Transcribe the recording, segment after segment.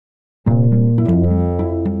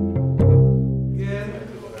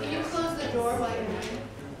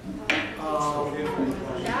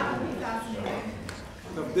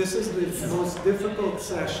this is the most difficult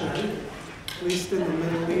session, at least in the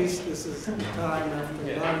Middle East. This is the time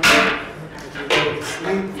after lunch that you go to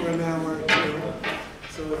sleep for an hour or two.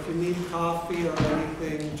 So if you need coffee or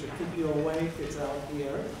anything to keep you awake, it's out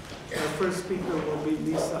here. Our first speaker will be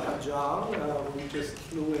Lisa Hajjar, who just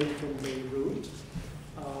flew in from Beirut,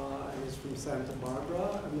 and is from Santa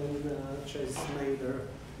Barbara. And then Chase Madar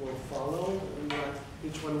will follow. And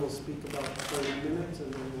each one will speak about 30 minutes,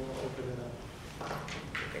 and then we'll open it up.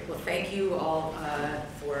 Okay, well, thank you all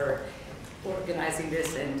for organizing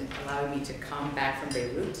this and allowing me to come back from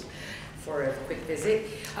Beirut for a quick visit.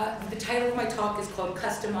 The title of my talk is called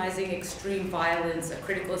Customizing Extreme Violence, a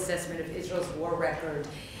Critical Assessment of Israel's War Record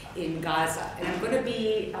in Gaza. And I'm going to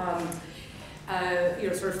be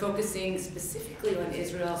sort of focusing specifically on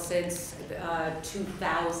Israel since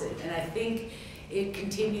 2000. And I think it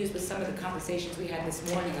continues with some of the conversations we had this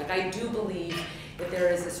morning. Like, I do believe that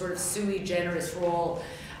there is a sort of sui generis role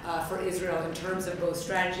for Israel in terms of both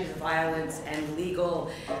strategies of violence and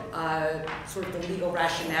legal, sort of the legal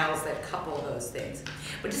rationales that couple those things.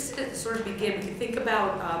 But just to sort of begin, we can think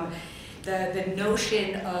about the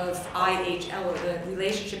notion of IHL, or the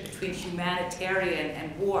relationship between humanitarian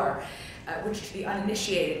and war, which to the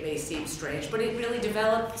uninitiated may seem strange, but it really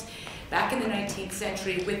developed back in the 19th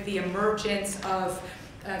century with the emergence of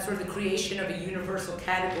sort of the creation of a universal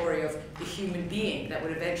category of the human being that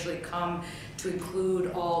would eventually come to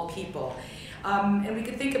include all people. And we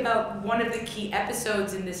could think about one of the key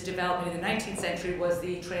episodes in this development in the 19th century was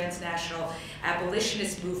the transnational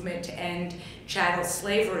abolitionist movement to end chattel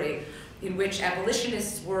slavery, in which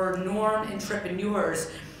abolitionists were norm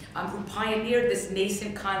entrepreneurs who pioneered this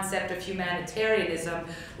nascent concept of humanitarianism,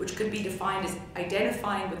 which could be defined as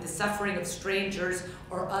identifying with the suffering of strangers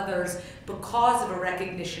or others because of a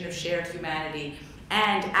recognition of shared humanity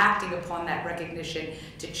and acting upon that recognition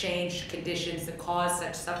to change conditions that cause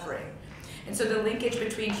such suffering. And so the linkage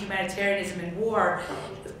between humanitarianism and war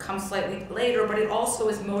comes slightly later, but it also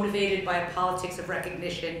is motivated by a politics of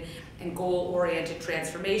recognition and goal-oriented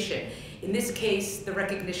transformation. In this case, the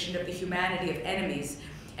recognition of the humanity of enemies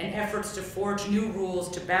and efforts to forge new rules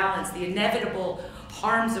to balance the inevitable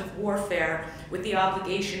harms of warfare with the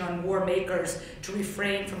obligation on war makers to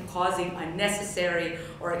refrain from causing unnecessary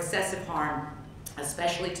or excessive harm,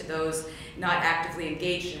 especially to those not actively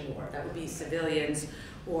engaged in war. That would be civilians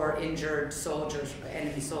or injured soldiers,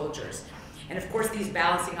 enemy soldiers. And of course, these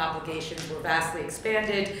balancing obligations were vastly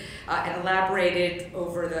expanded and elaborated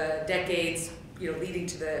over the decades, leading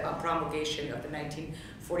to the promulgation of the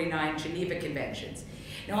 1949 Geneva Conventions.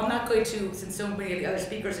 Now, I'm not going to, since so many of the other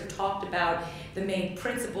speakers have talked about the main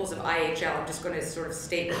principles of IHL, I'm just going to sort of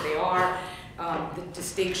state what they are, the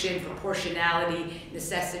distinction, proportionality,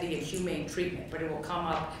 necessity, and humane treatment, but it will come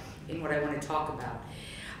up in what I want to talk about.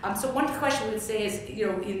 So one question we would say is,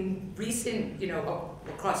 in recent,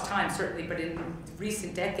 across time certainly, but in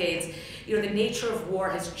recent decades, the nature of war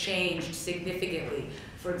has changed significantly.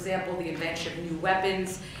 For example, the invention of new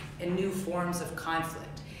weapons and new forms of conflict.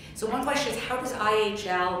 So one question is, how does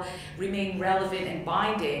IHL remain relevant and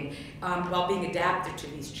binding while being adapted to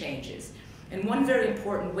these changes? And one very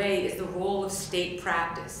important way is the role of state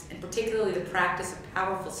practice, and particularly the practice of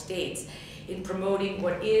powerful states in promoting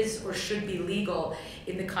what is or should be legal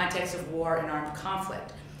in the context of war and armed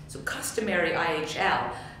conflict. So customary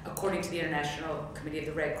IHL, according to the International Committee of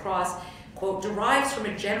the Red Cross, quote, derives from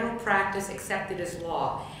a general practice accepted as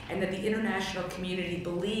law, and that the international community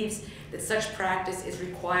believes that such practice is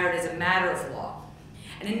required as a matter of law.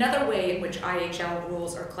 And another way in which IHL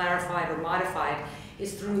rules are clarified or modified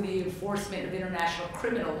is through the enforcement of international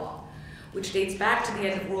criminal law, which dates back to the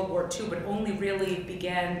end of World War II, but only really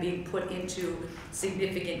began being put into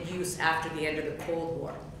significant use after the end of the Cold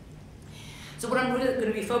War. So what I'm really going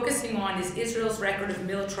to be focusing on is Israel's record of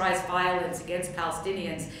militarized violence against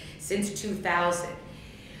Palestinians since 2000.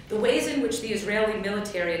 The ways in which the Israeli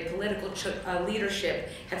military and political leadership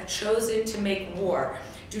have chosen to make war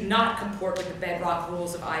do not comport with the bedrock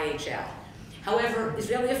rules of IHL. However,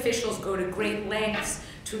 Israeli officials go to great lengths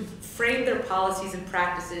to frame their policies and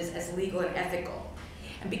practices as legal and ethical.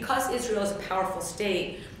 And because Israel is a powerful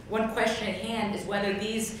state, one question at hand is whether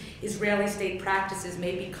these Israeli state practices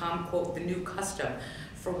may become, quote, the new custom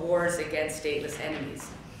for wars against stateless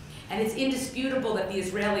enemies. And it's indisputable that the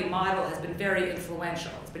Israeli model has been very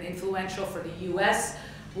influential. It's been influential for the US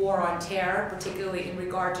war on terror, particularly in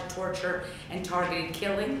regard to torture and targeted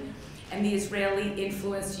killing. And the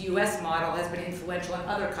Israeli-influenced US model has been influential in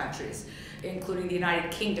other countries, including the United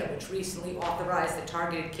Kingdom, which recently authorized the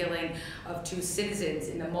targeted killing of 2 citizens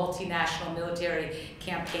in the multinational military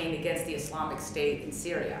campaign against the Islamic State in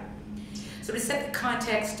Syria. So So to set the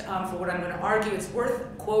context for what I'm going to argue, it's worth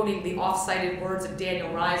quoting the oft-cited words of Daniel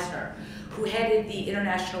Reisner, who headed the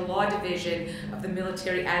International Law Division of the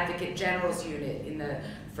Military Advocate General's Unit in the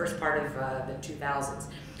first part of the 2000s.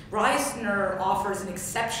 Reisner offers an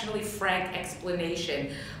exceptionally frank explanation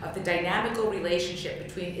of the dynamical relationship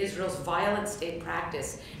between Israel's violent state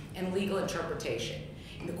practice and legal interpretation.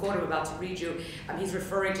 In the quote I'm about to read you, he's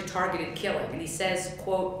referring to targeted killing, and he says,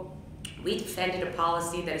 quote, "We defended a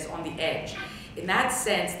policy that is on the edge. In that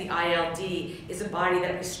sense, the ILD is a body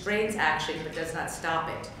that restrains action but does not stop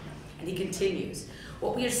it." And he continues,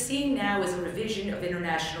 "What we are seeing now is a revision of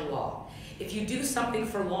international law. If you do something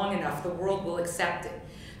for long enough, the world will accept it.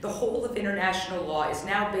 The whole of international law is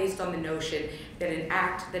now based on the notion that an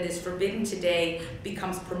act that is forbidden today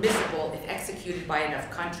becomes permissible if executed by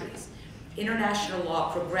enough countries. International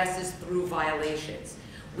law progresses through violations.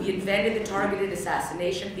 We invented the targeted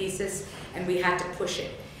assassination thesis, and we had to push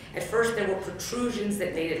it. At first, there were protrusions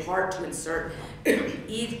that made it hard to insert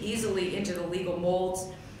easily into the legal molds.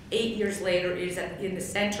 8 years later, it is in the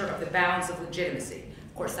center of the bounds of legitimacy."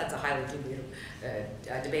 Of course, that's a highly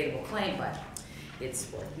debatable claim, but it's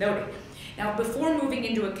worth noting. Now, before moving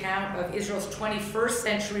into account of Israel's 21st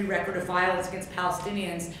century record of violence against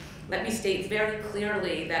Palestinians, let me state very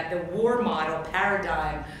clearly that the war model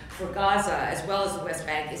paradigm for Gaza, as well as the West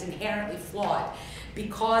Bank, is inherently flawed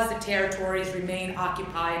because the territories remain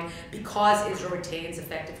occupied, because Israel retains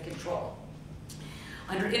effective control.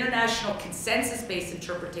 Under international consensus-based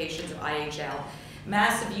interpretations of IHL,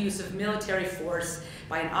 massive use of military force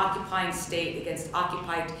by an occupying state against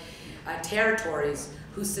occupied territories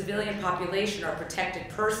whose civilian population are protected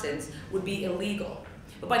persons would be illegal.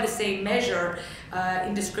 But by the same measure,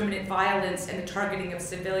 indiscriminate violence and the targeting of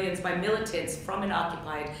civilians by militants from an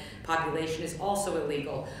occupied population is also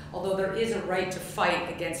illegal, although there is a right to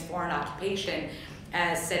fight against foreign occupation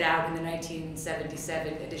as set out in the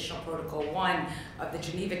 1977 Additional Protocol 1 of the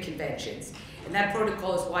Geneva Conventions. And that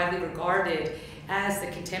protocol is widely regarded as the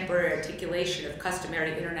contemporary articulation of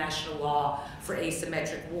customary international law for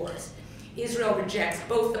asymmetric wars. Israel rejects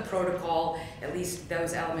both the protocol, at least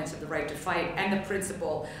those elements of the right to fight, and the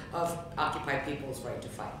principle of occupied people's right to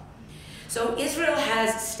fight. So Israel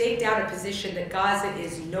has staked out a position that Gaza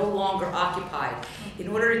is no longer occupied in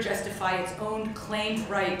order to justify its own claimed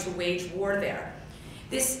right to wage war there.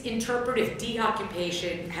 This interpretive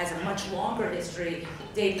deoccupation has a much longer history,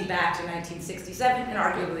 dating back to 1967 and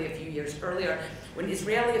arguably a few years earlier, when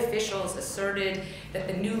Israeli officials asserted that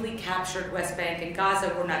the newly captured West Bank and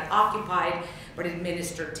Gaza were not occupied but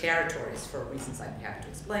administered territories, for reasons I'm happy to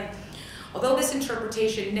explain. Although this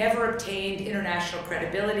interpretation never obtained international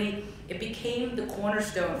credibility, it became the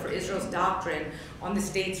cornerstone for Israel's doctrine on the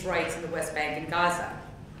state's rights in the West Bank and Gaza.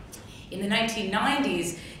 In the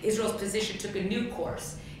 1990s, Israel's position took a new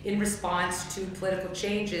course in response to political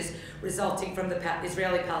changes resulting from the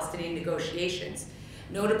Israeli-Palestinian negotiations,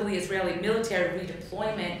 notably Israeli military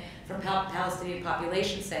redeployment from Palestinian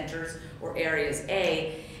population centers, or Areas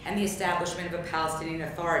A, and the establishment of a Palestinian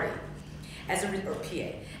Authority, or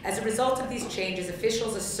PA. As a result of these changes,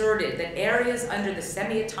 officials asserted that areas under the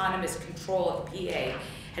semi-autonomous control of PA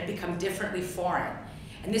had become differently foreign.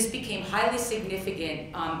 And this became highly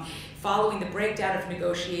significant following the breakdown of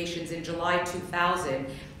negotiations in July 2000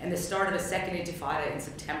 and the start of a second intifada in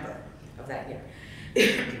September of that year.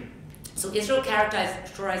 So Israel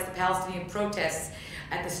characterized the Palestinian protests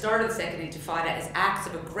at the start of the second intifada as acts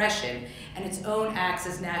of aggression and its own acts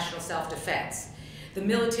as national self-defense. The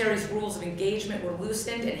military's rules of engagement were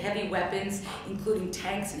loosened and heavy weapons, including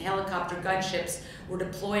tanks and helicopter gunships, were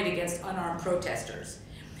deployed against unarmed protesters.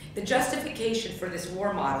 The justification for this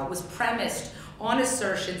war model was premised on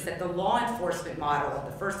assertions that the law enforcement model of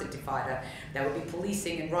the first intifada, that would be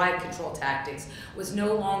policing and riot control tactics, was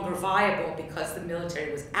no longer viable because the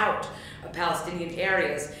military was out of Palestinian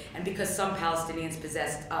areas and because some Palestinians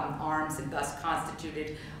possessed arms and thus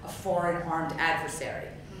constituted a foreign armed adversary.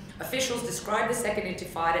 Officials described the second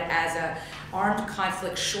intifada as an armed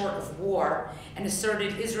conflict short of war and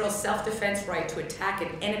asserted Israel's self-defense right to attack an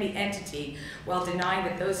enemy entity while denying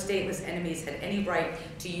that those stateless enemies had any right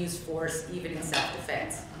to use force, even in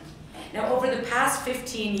self-defense. Now, over the past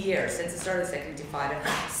 15 years, since the start of the second intifada,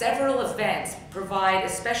 several events provide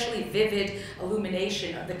especially vivid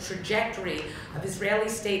illumination of the trajectory of Israeli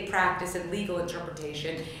state practice and legal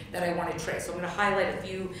interpretation that I want to trace. So I'm going to highlight a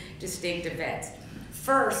few distinct events.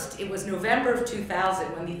 First, it was November of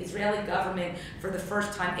 2000 when the Israeli government, for the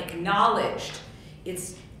first time, acknowledged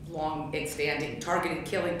its long-standing targeted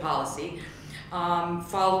killing policy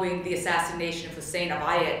following the assassination of Hussein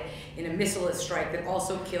Abayat in a missile strike that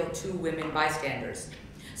also killed 2 women bystanders.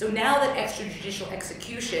 So now that extrajudicial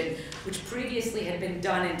execution, which previously had been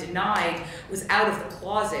done and denied, was out of the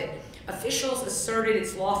closet, officials asserted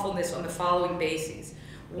its lawfulness on the following bases.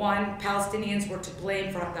 One, Palestinians were to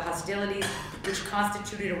blame for the hostilities which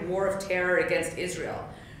constituted a war of terror against Israel.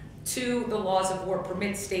 Two, the laws of war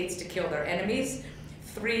permit states to kill their enemies.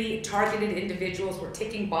 Three, targeted individuals were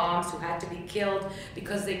ticking bombs who had to be killed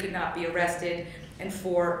because they could not be arrested. And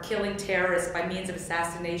four, killing terrorists by means of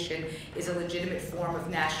assassination is a legitimate form of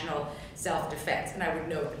national self-defense. And I would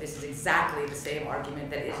note that this is exactly the same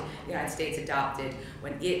argument that the United States adopted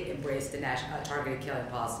when it embraced the targeted killing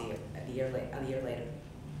policy a year later.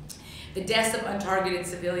 The deaths of untargeted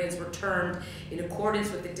civilians were termed, in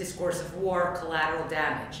accordance with the discourse of war, collateral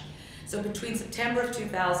damage. So between September of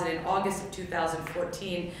 2000 and August of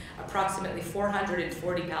 2014, approximately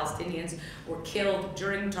 440 Palestinians were killed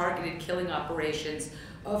during targeted killing operations,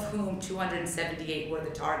 of whom 278 were the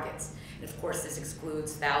targets. And of course, this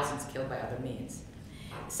excludes thousands killed by other means.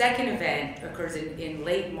 The second event occurs in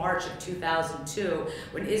late March of 2002,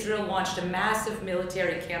 when Israel launched a massive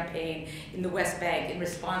military campaign in the West Bank in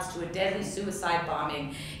response to a deadly suicide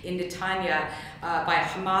bombing in Netanya by a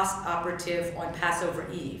Hamas operative on Passover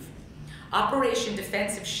Eve. Operation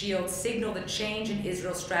Defensive Shield signaled a change in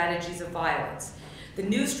Israel's strategies of violence. The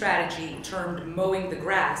new strategy, termed mowing the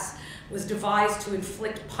grass, was devised to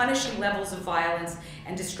inflict punishing levels of violence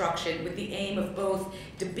and destruction with the aim of both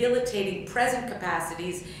debilitating present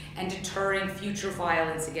capacities and deterring future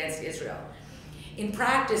violence against Israel. In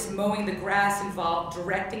practice, mowing the grass involved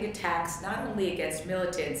directing attacks not only against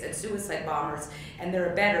militants and suicide bombers and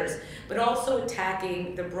their abettors, but also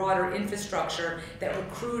attacking the broader infrastructure that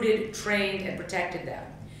recruited, trained, and protected them.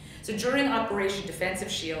 So during Operation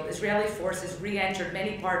Defensive Shield, Israeli forces re-entered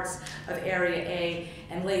many parts of Area A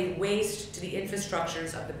and laid waste to the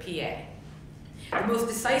infrastructures of the PA. The most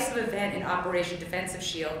decisive event in Operation Defensive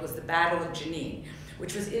Shield was the Battle of Jenin,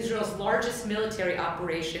 which was Israel's largest military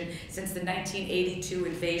operation since the 1982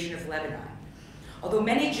 invasion of Lebanon. Although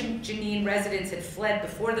many Jenin residents had fled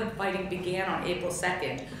before the fighting began on April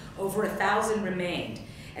 2nd, over 1,000 remained,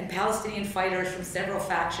 and Palestinian fighters from several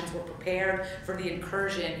factions were prepared for the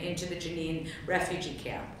incursion into the Jenin refugee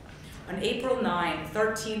camp. On April 9,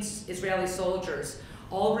 13 Israeli soldiers,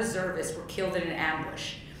 all reservists, were killed in an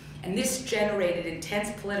ambush. And this generated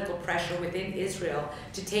intense political pressure within Israel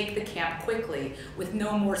to take the camp quickly with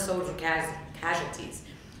no more soldier casualties.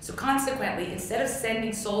 So consequently, instead of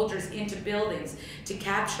sending soldiers into buildings to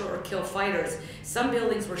capture or kill fighters, some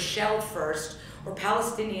buildings were shelled first, or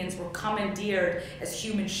Palestinians were commandeered as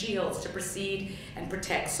human shields to proceed and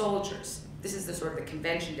protect soldiers. This is the sort of the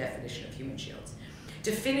convention definition of human shields.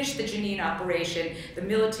 To finish the Jenin operation, the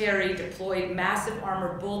military deployed massive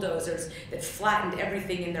armored bulldozers that flattened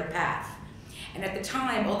everything in their path. And at the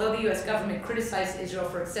time, although the US government criticized Israel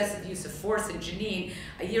for excessive use of force in Jenin,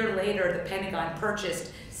 a year later the Pentagon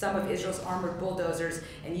purchased some of Israel's armored bulldozers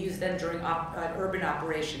and used them during urban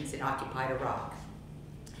operations in occupied Iraq.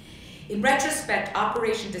 In retrospect,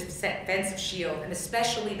 Operation Defensive Shield, and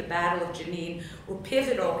especially the Battle of Jenin, were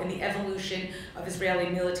pivotal in the evolution of Israeli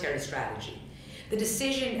military strategy. The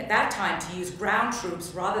decision at that time to use ground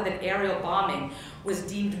troops rather than aerial bombing was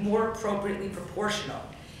deemed more appropriately proportional.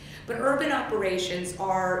 But urban operations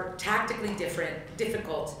are tactically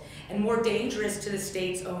difficult, and more dangerous to the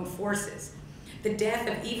state's own forces. The death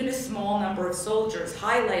of even a small number of soldiers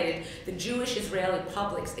highlighted the Jewish Israeli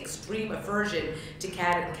public's extreme aversion to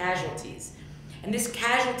casualties. And this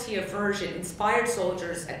casualty aversion inspired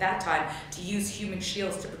soldiers at that time to use human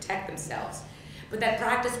shields to protect themselves. But that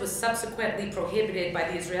practice was subsequently prohibited by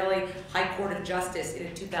the Israeli High Court of Justice in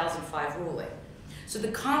a 2005 ruling. So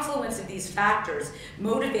the confluence of these factors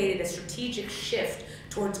motivated a strategic shift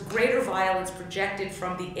towards greater violence projected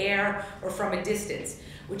from the air or from a distance,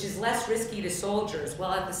 which is less risky to soldiers,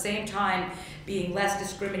 while at the same time being less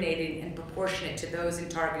discriminating and proportionate to those in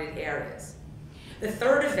targeted areas. The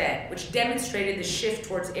third event, which demonstrated the shift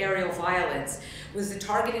towards aerial violence, was the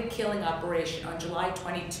targeted killing operation on July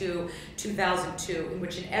 22, 2002, in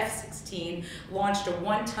which an F-16 launched a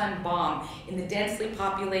one-ton bomb in the densely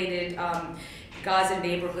populated Gaza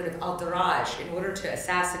neighborhood of Al-Daraj in order to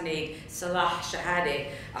assassinate Salah Shahadeh,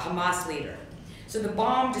 a Hamas leader. So the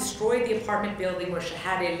bomb destroyed the apartment building where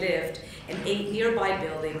Shahadeh lived and 8 nearby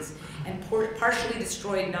buildings, and partially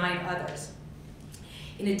destroyed 9 others.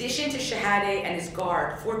 In addition to Shahadeh and his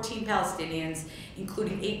guard, 14 Palestinians,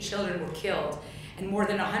 including 8 children, were killed, and more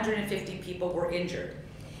than 150 people were injured.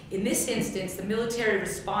 In this instance, the military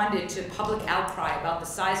responded to public outcry about the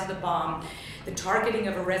size of the bomb, the targeting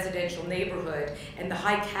of a residential neighborhood, and the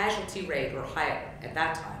high casualty rate, or high at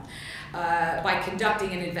that time, by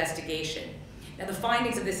conducting an investigation. Now, the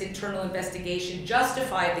findings of this internal investigation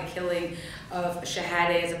justified the killing of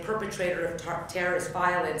Shahade as a perpetrator of terrorist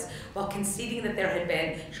violence, while conceding that there had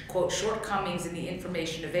been, quote, shortcomings in the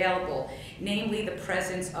information available, namely the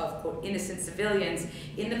presence of, quote, innocent civilians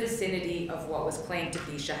in the vicinity of what was claimed to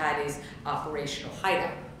be Shahade's operational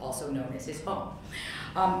hideout, also known as his home.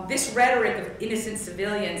 This rhetoric of innocent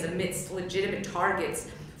civilians amidst legitimate targets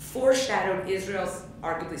foreshadowed Israel's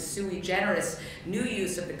arguably sui generis new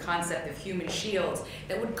use of the concept of human shields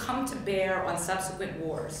that would come to bear on subsequent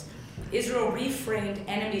wars. Israel reframed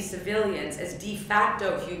enemy civilians as de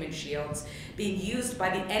facto human shields being used by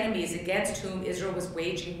the enemies against whom Israel was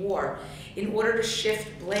waging war in order to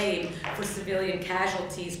shift blame for civilian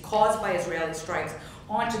casualties caused by Israeli strikes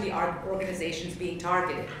onto the organizations being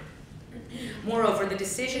targeted. Moreover, the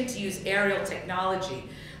decision to use aerial technology,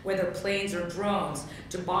 whether planes or drones,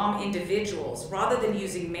 to bomb individuals rather than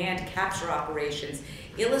using manned capture operations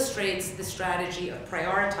illustrates the strategy of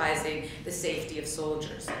prioritizing the safety of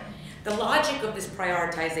soldiers. The logic of this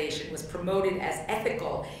prioritization was promoted as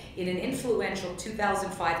ethical in an influential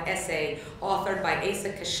 2005 essay authored by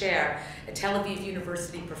Asa Kasher, a Tel Aviv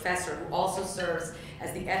University professor who also serves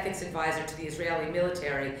as the ethics advisor to the Israeli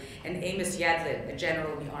military, and Amos Yadlin, a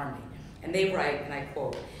general in the army. And they write, and I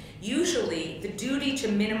quote, "Usually, the duty to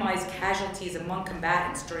minimize casualties among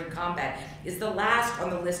combatants during combat is the last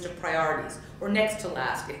on the list of priorities, or next to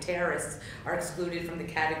last if terrorists are excluded from the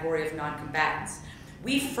category of non-combatants.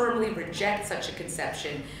 We firmly reject such a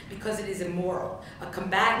conception because it is immoral. A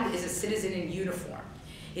combatant is a citizen in uniform.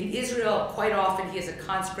 In Israel, quite often he is a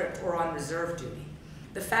conscript or on reserve duty.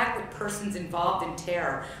 The fact that persons involved in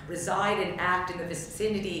terror reside and act in the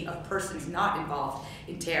vicinity of persons not involved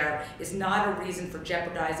in terror is not a reason for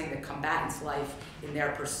jeopardizing the combatant's life in their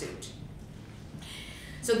pursuit."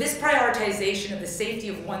 So this prioritization of the safety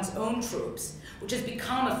of one's own troops, which has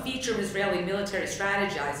become a feature of Israeli military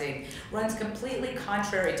strategizing, runs completely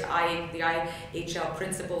contrary to the IHL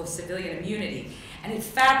principle of civilian immunity, and it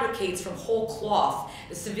fabricates from whole cloth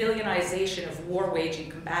the civilianization of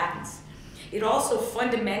war-waging combatants. It also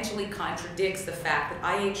fundamentally contradicts the fact that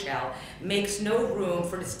IHL makes no room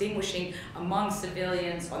for distinguishing among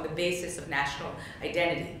civilians on the basis of national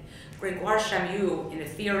identity. Gregoire Chamiou, in A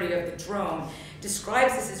Theory of the Drone,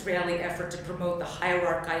 describes this Israeli effort to promote the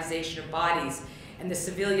hierarchization of bodies and the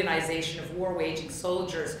civilianization of war-waging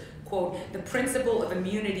soldiers, quote, "the principle of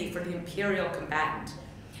immunity for the imperial combatant."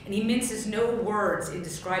 And he minces no words in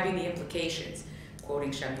describing the implications.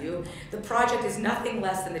 Quoting Chamiou, "The project is nothing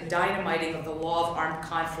less than the dynamiting of the law of armed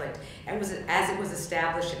conflict as it was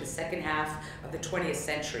established in the second half of the 20th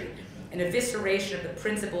century, an evisceration of the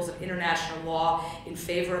principles of international law in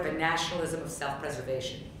favor of a nationalism of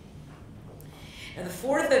self-preservation." Now, the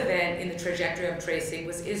fourth event in the trajectory I'm tracing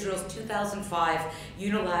was Israel's 2005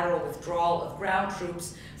 unilateral withdrawal of ground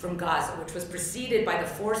troops from Gaza, which was preceded by the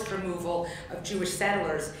forced removal of Jewish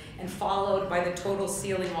settlers and followed by the total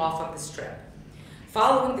sealing off of the Strip.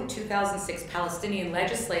 Following the 2006 Palestinian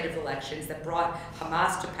legislative elections that brought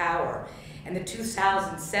Hamas to power and the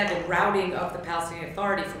 2007 routing of the Palestinian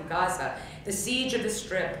Authority from Gaza, the siege of the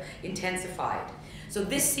Strip intensified. So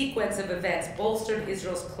this sequence of events bolstered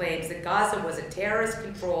Israel's claims that Gaza was a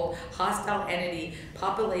terrorist-controlled, hostile entity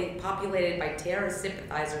populated by terrorist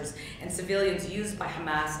sympathizers and civilians used by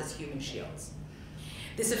Hamas as human shields.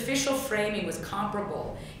 This official framing was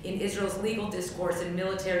comparable in Israel's legal discourse and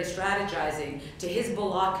military strategizing to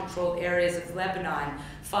Hezbollah-controlled areas of Lebanon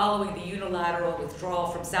following the unilateral withdrawal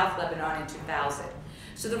from South Lebanon in 2000.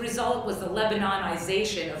 So the result was the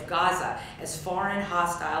Lebanonization of Gaza as foreign,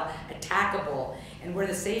 hostile, attackable, and where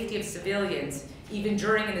the safety of civilians, even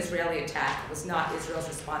during an Israeli attack, was not Israel's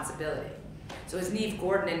responsibility. So as Niamh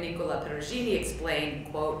Gordon and Nicola Perugini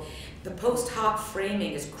explained, quote, "The post hoc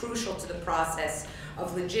framing is crucial to the process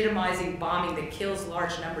of legitimizing bombing that kills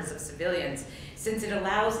large numbers of civilians, since it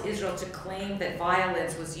allows Israel to claim that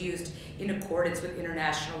violence was used in accordance with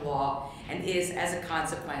international law and is, as a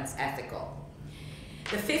consequence, ethical."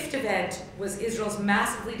 The fifth event was Israel's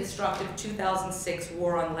massively destructive 2006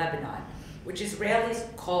 war on Lebanon, which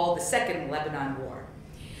Israelis call the Second Lebanon War.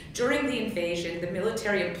 During the invasion, the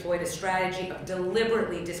military employed a strategy of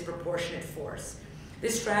deliberately disproportionate force.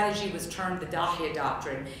 This strategy was termed the Dahya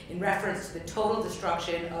Doctrine in reference to the total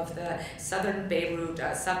destruction of the southern Beirut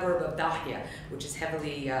suburb of Dahya, which is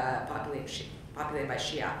heavily populated by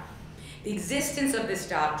Shia. The existence of this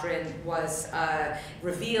doctrine was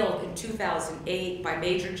revealed in 2008 by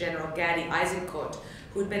Major General Gadi Eisenkot,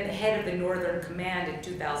 who had been the head of the Northern Command in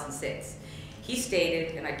 2006. He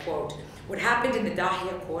stated, and I quote, "What happened in the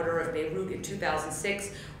Dahya quarter of Beirut in 2006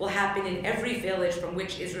 will happen in every village from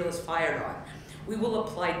which Israel is fired on. we will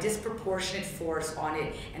apply disproportionate force on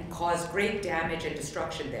it and cause great damage and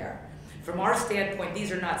destruction there. From our standpoint,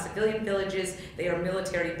 these are not civilian villages, they are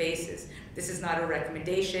military bases. This is not a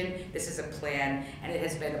recommendation, this is a plan, and it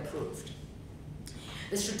has been approved.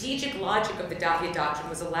 The strategic logic of the Dahya Doctrine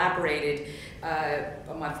was elaborated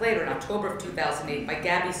a month later, in October of 2008, by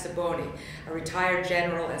Gabi Saboni, a retired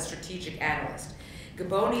general and strategic analyst.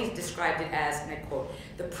 Gaboni described it as, and I quote,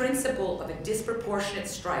 the principle of a disproportionate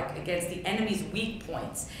strike against the enemy's weak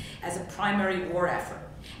points as a primary war effort,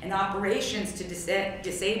 and operations to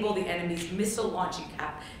disable the enemy's missile launching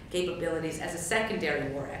capabilities as a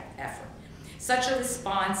secondary war effort. Such a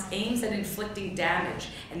response aims at inflicting damage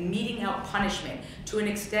and meting out punishment to an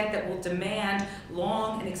extent that will demand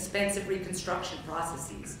long and expensive reconstruction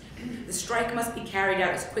processes. The strike must be carried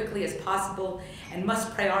out as quickly as possible and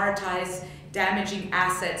must prioritize damaging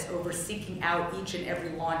assets over seeking out each and every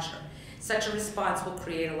launcher. Such a response will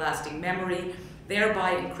create a lasting memory,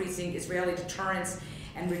 thereby increasing Israeli deterrence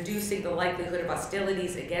and reducing the likelihood of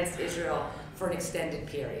hostilities against Israel for an extended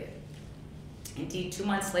period. Indeed, 2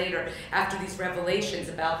 months later, after these revelations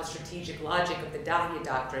about the strategic logic of the Dahya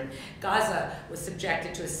Doctrine, Gaza was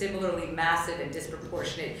subjected to a similarly massive and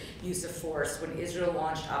disproportionate use of force when Israel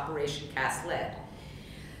launched Operation Cast Lead.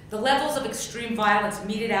 The levels of extreme violence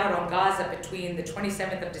meted out on Gaza between the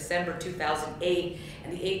 27th of December 2008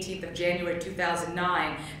 and the 18th of January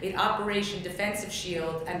 2009 made Operation Defensive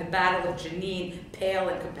Shield and the Battle of Jenin pale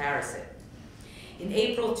in comparison. In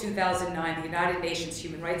April 2009, the United Nations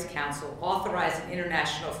Human Rights Council authorized an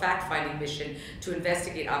international fact-finding mission to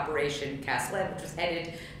investigate Operation Cast Lead, which was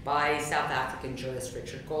headed by South African jurist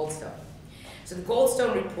Richard Goldstone. So the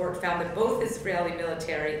Goldstone report found that both Israeli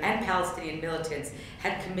military and Palestinian militants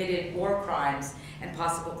had committed war crimes and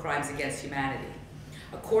possible crimes against humanity.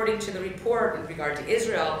 According to the report in regard to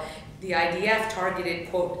Israel, the IDF targeted,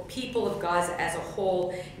 quote, people of Gaza as a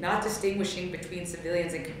whole, not distinguishing between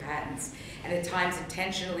civilians and combatants, and at times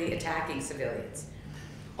intentionally attacking civilians.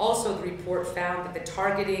 Also, the report found that the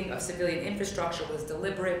targeting of civilian infrastructure was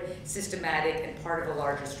deliberate, systematic, and part of a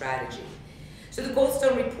larger strategy. So the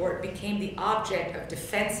Goldstone report became the object of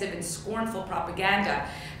defensive and scornful propaganda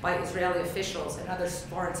by Israeli officials and other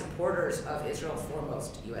foreign supporters of Israel's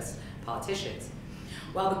foremost US politicians.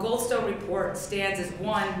 While the Goldstone report stands as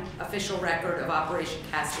one official record of Operation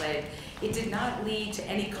Cast Lead, it did not lead to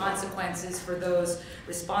any consequences for those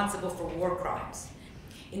responsible for war crimes.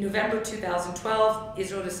 In November 2012,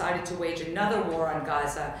 Israel decided to wage another war on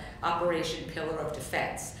Gaza, Operation Pillar of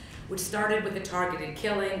Defense, which started with a targeted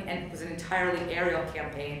killing and was an entirely aerial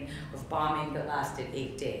campaign of bombing that lasted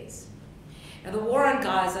 8 days. Now, the war on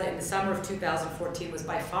Gaza in the summer of 2014 was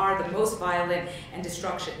by far the most violent and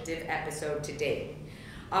destructive episode to date.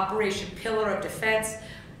 Operation Pillar of Defense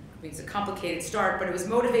means a complicated start, but it was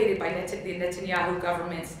motivated by the Netanyahu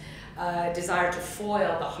government's desire to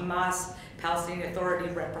foil the Hamas Palestinian Authority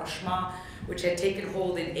rapprochement, which had taken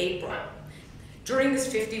hold in April. During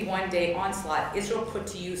this 51-day onslaught, Israel put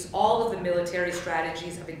to use all of the military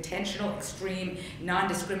strategies of intentional, extreme,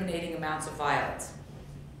 non-discriminating amounts of violence.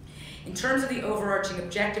 In terms of the overarching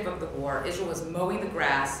objective of the war, Israel was mowing the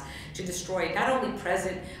grass to destroy not only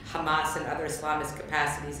present Hamas and other Islamist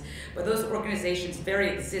capacities, but those organizations' very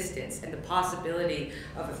existence and the possibility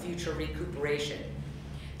of a future recuperation.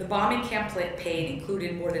 The bombing campaign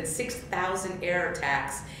included more than 6,000 air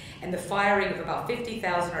attacks and the firing of about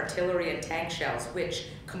 50,000 artillery and tank shells, which,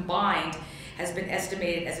 combined, has been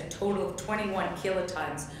estimated as a total of 21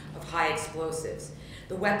 kilotons of high explosives.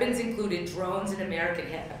 The weapons included drones and American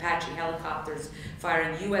Apache helicopters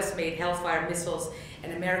firing US-made Hellfire missiles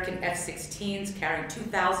and American F-16s carrying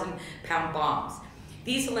 2,000-pound bombs.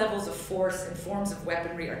 These levels of force and forms of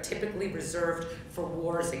weaponry are typically reserved for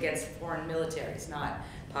wars against foreign militaries, not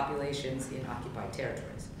populations in occupied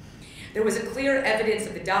territories. There was a clear evidence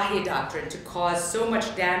of the Dahya Doctrine to cause so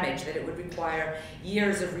much damage that it would require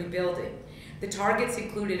years of rebuilding. The targets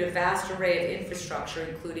included a vast array of infrastructure,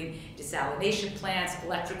 including desalination plants,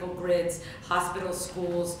 electrical grids, hospitals,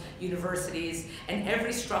 schools, universities, and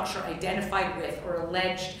every structure identified with or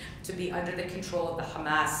alleged to be under the control of the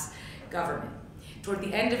Hamas government. Toward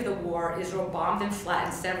the end of the war, Israel bombed and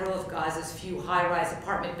flattened several of Gaza's few high-rise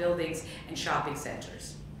apartment buildings and shopping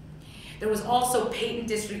centers. There was also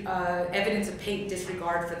evidence of patent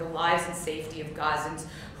disregard for the lives and safety of Gazans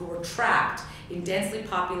who were trapped in densely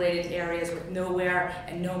populated areas with nowhere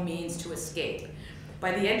and no means to escape.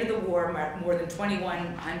 By the end of the war, more than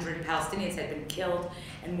 2,100 Palestinians had been killed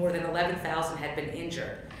and more than 11,000 had been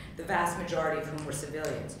injured, the vast majority of whom were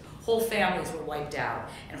civilians. Whole families were wiped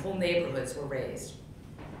out and whole neighborhoods were razed.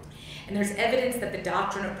 And there's evidence that the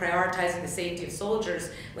doctrine of prioritizing the safety of soldiers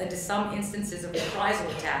led to some instances of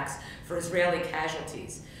reprisal attacks for Israeli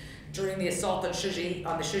casualties. During the assault on the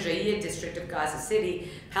Shuja'iyya district of Gaza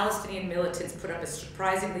City, Palestinian militants put up a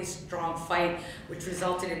surprisingly strong fight, which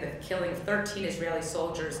resulted in the killing of 13 Israeli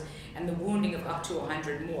soldiers and the wounding of up to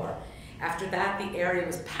 100 more. After that, the area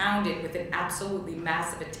was pounded with an absolutely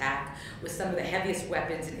massive attack with some of the heaviest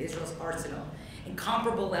weapons in Israel's arsenal.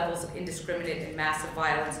 Incomparable levels of indiscriminate and massive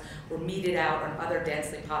violence were meted out on other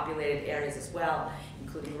densely populated areas as well,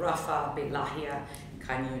 including Rafah, Beit Lahia, and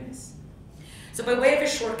Khan Yunis. So by way of a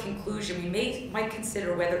short conclusion, we might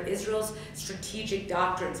consider whether Israel's strategic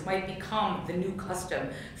doctrines might become the new custom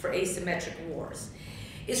for asymmetric wars.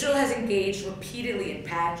 Israel has engaged repeatedly in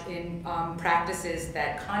practices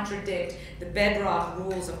that contradict the bedrock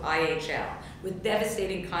rules of IHL, with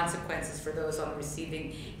devastating consequences for those on the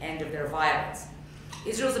receiving end of their violence.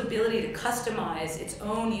 Israel's ability to customize its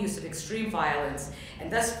own use of extreme violence,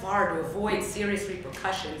 and thus far to avoid serious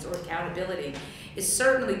repercussions or accountability, is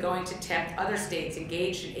certainly going to tempt other states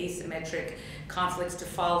engaged in asymmetric conflicts to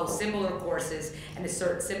follow similar courses and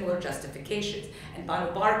assert similar justifications. And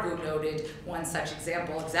Banu Bargu noted one such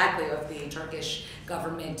example exactly of the Turkish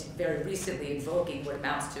government very recently invoking what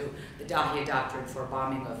amounts to the Dahiya doctrine for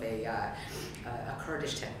bombing of a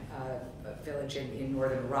Kurdish village in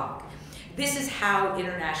northern Iraq. This is how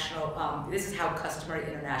customary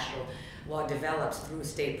international law develops through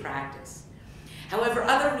state practice. However,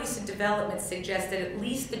 other recent developments suggest that at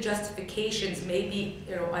least the justifications may be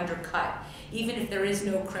undercut, even if there is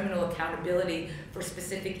no criminal accountability for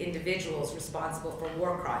specific individuals responsible for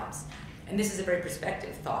war crimes. And this is a very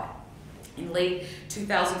prospective thought. In late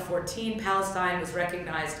 2014, Palestine was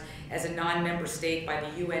recognized as a non-member state by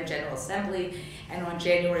the UN General Assembly, and on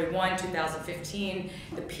January 1, 2015,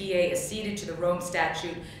 the PA acceded to the Rome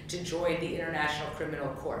Statute to join the International Criminal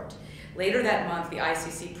Court. Later that month, the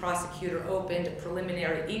ICC prosecutor opened a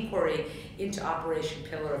preliminary inquiry into Operation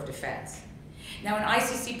Pillar of Defense. Now, an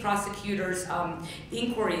ICC prosecutor's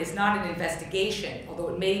inquiry is not an investigation, although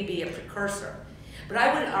it may be a precursor. But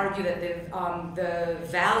I would argue that the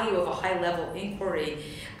value of a high-level inquiry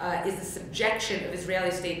is the subjection of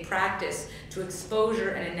Israeli state practice to exposure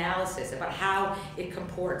and analysis about how it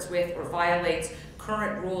comports with or violates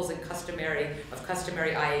current rules and customary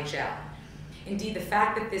IHL. Indeed, the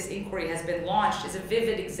fact that this inquiry has been launched is a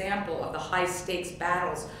vivid example of the high-stakes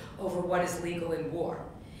battles over what is legal in war.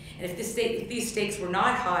 And if these stakes were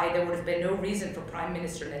not high, there would have been no reason for Prime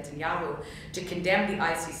Minister Netanyahu to condemn the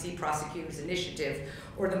ICC prosecutor's initiative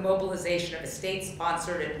or the mobilization of a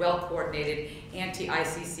state-sponsored and well-coordinated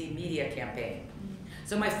anti-ICC media campaign.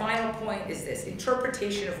 So my final point is this: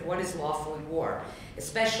 interpretation of what is lawful in war,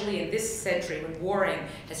 especially in this century when warring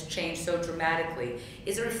has changed so dramatically,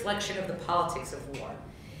 is a reflection of the politics of war.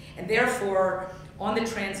 And therefore, on the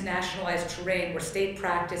transnationalized terrain where state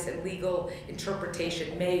practice and legal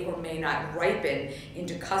interpretation may or may not ripen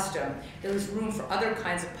into custom, there is room for other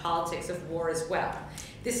kinds of politics of war as well.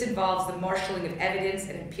 This involves the marshaling of evidence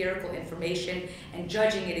and empirical information and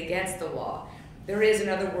judging it against the law. There is, in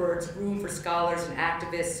other words, room for scholars and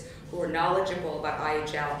activists who are knowledgeable about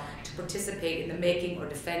IHL to participate in the making or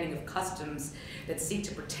defending of customs that seek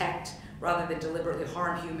to protect rather than deliberately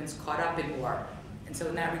harm humans caught up in war. And so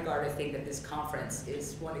in that regard, I think that this conference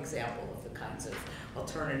is one example of the kinds of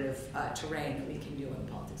alternative terrain that we can do in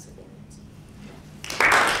the politics of war.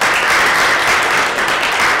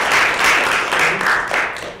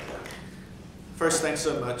 First, thanks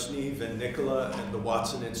so much, Neve and Nicola and the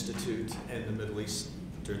Watson Institute and the Middle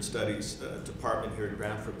Eastern Studies Department here at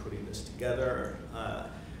Brown for putting this together.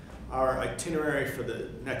 Our itinerary for the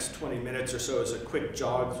next 20 minutes or so is a quick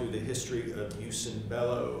jog through the history of jus in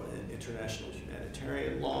bello and international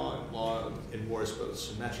humanitarian law in wars both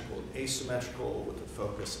symmetrical and asymmetrical, with a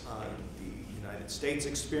focus on the United States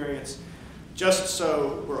experience. Just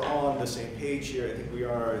so we're all on the same page here, I think we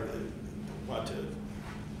want to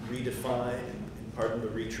redefine, and pardon the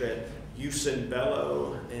retread, jus in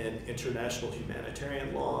bello and international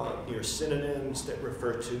humanitarian law, near synonyms that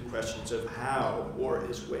refer to questions of how war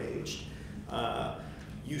is waged.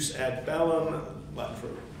 Jus ad bellum, Latin for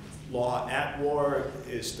law at war,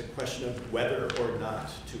 is the question of whether or not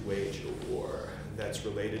to wage a war. That's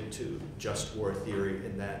related to just war theory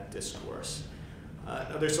in that discourse.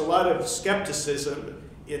 Now, there's a lot of skepticism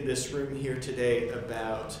in this room here today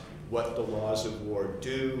about what the laws of war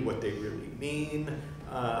do, what they really mean.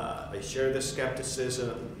 I share this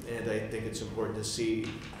skepticism, and I think it's important to see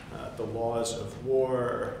the laws of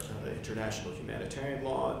war, international humanitarian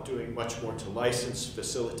law, doing much more to license,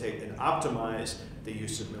 facilitate, and optimize the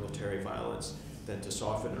use of military violence than to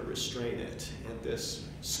soften or restrain it. And this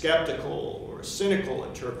skeptical or cynical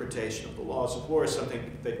interpretation of the laws of war is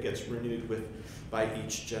something that gets renewed by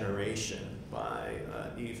each generation, by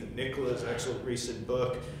Eve and Nicola's excellent recent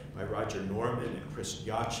book, by Roger Norman and Chris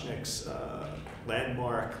Yachnik's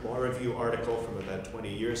landmark law review article from about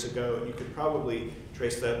 20 years ago. And you could probably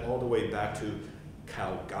trace that all the way back to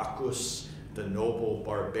Calgacus, the noble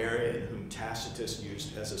barbarian whom Tacitus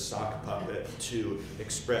used as a sock puppet to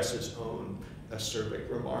express his own acerbic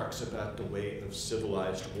remarks about the way of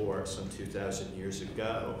civilized war some 2,000 years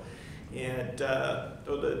ago. And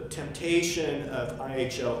though the temptation of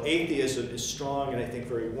IHL atheism is strong and I think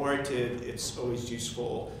very warranted, it's always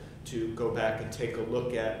useful to go back and take a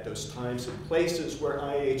look at those times and places where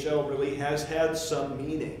IHL really has had some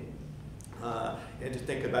meaning. And to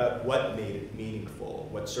think about what made it meaningful,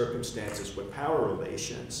 what circumstances, what power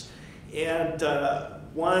relations. And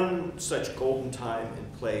one such golden time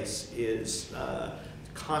and place is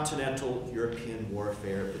continental European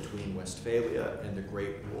warfare between Westphalia and the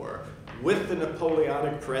Great War, with the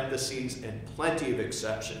Napoleonic parentheses and plenty of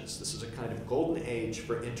exceptions. This is a kind of golden age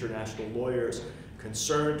for international lawyers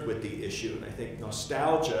concerned with the issue, and I think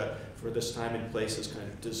nostalgia for this time and place has kind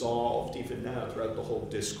of dissolved even now throughout the whole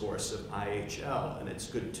discourse of IHL, and it's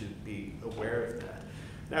good to be aware of that.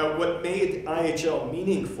 Now, what made IHL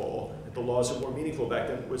meaningful, the laws of war meaningful back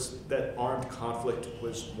then, was that armed conflict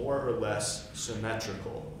was more or less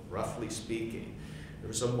symmetrical, roughly speaking. There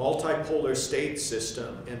was a multipolar state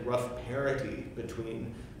system and rough parity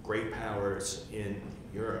between great powers in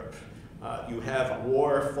Europe. You have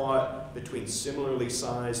war fought between similarly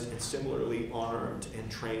sized and similarly armed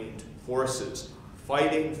and trained forces,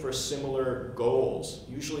 fighting for similar goals,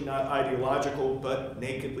 usually not ideological, but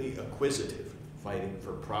nakedly acquisitive, fighting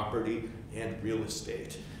for property and real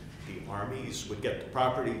estate. The armies would get the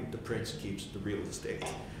property, the prince keeps the real estate.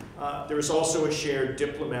 There was also a shared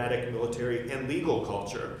diplomatic, military, and legal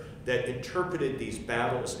culture that interpreted these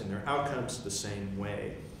battles and their outcomes the same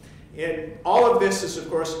way. And all of this is, of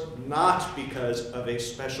course, not because of a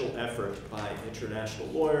special effort by international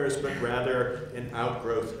lawyers, but rather an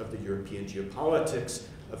outgrowth of the European geopolitics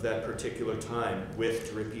of that particular time, with,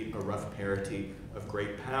 to repeat, a rough parity of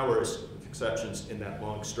great powers, with exceptions in that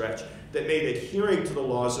long stretch, that made adhering to the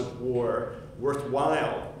laws of war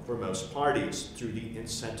worthwhile for most parties through the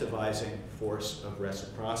incentivizing force of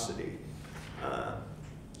reciprocity.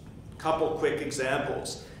 Couple quick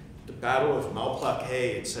examples. The Battle of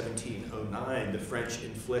Malplaquet in 1709, the French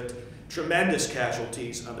inflict tremendous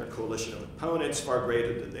casualties on their coalition of opponents, far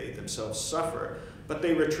greater than they themselves suffer, but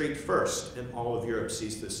they retreat first, and all of Europe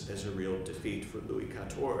sees this as a real defeat for Louis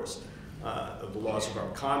XIV. The laws of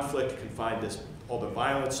armed conflict confined all the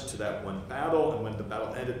violence to that one battle, and when the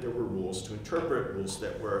battle ended, there were rules to interpret, rules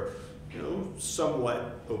that were,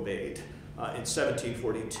 somewhat obeyed. In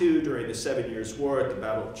 1742, during the 7 Years' War, the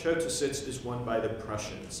Battle of Chautasitz is won by the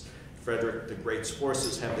Prussians. Frederick the Great's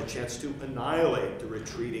forces have the chance to annihilate the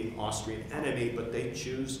retreating Austrian enemy, but they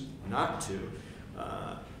choose not to.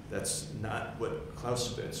 That's not what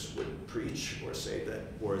Clausewitz would preach or say that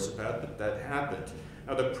war is about, but that happened.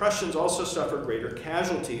 Now, the Prussians also suffer greater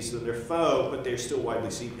casualties than their foe, but they're still widely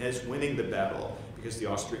seen as winning the battle because the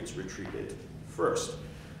Austrians retreated first.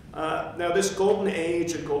 Now, this golden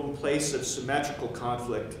age and golden place of symmetrical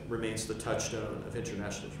conflict remains the touchstone of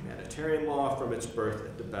international humanitarian law from its birth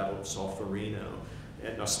at the Battle of Solferino.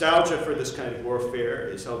 And nostalgia for this kind of warfare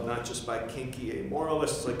is held not just by kinky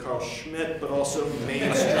amoralists like Carl Schmitt, but also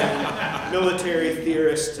mainstream military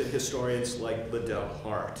theorists and historians like Liddell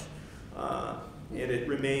Hart. And it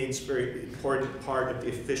remains a very important part of the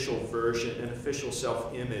official version and official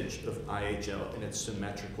self-image of IHL in its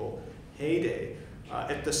symmetrical heyday.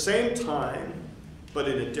 At the same time, but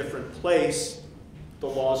in a different place, the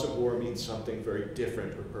laws of war mean something very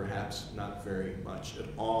different, or perhaps not very much at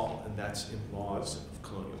all, and that's in laws of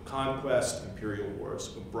colonial conquest, imperial wars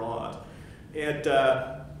abroad. And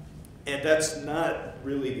that's not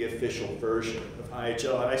really the official version of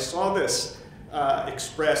IHL. And I saw this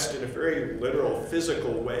expressed in a very literal,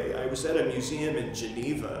 physical way. I was at a museum in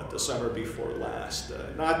Geneva the summer before last,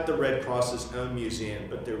 not the Red Cross's own museum,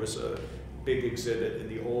 but there was a big exhibit in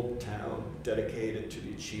the old town dedicated to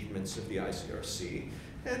the achievements of the ICRC.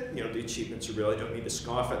 And the achievements are real, I don't mean to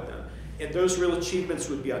scoff at them. And those real achievements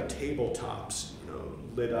would be on tabletops,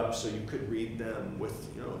 lit up so you could read them with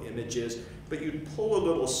images, but you'd pull a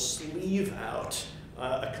little sleeve out,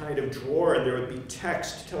 a kind of drawer, and there would be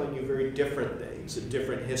text telling you very different things, a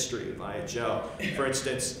different history of IHL. For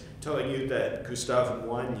instance, telling you that Gustave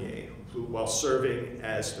Moignet, who while serving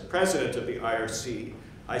as the president of the ICRC,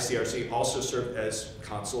 also served as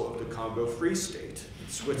consul of the Congo Free State in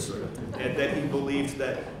Switzerland, and that he believed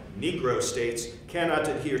that Negro states cannot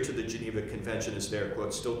adhere to the Geneva Convention as they're,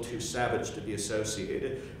 quote, still too savage to be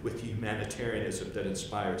associated with the humanitarianism that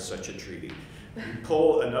inspired such a treaty. You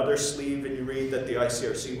pull another sleeve and you read that the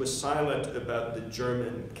ICRC was silent about the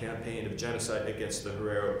German campaign of genocide against the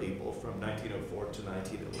Herero people from 1904 to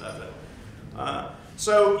 1911.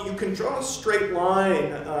 So you can draw a straight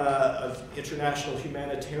line of international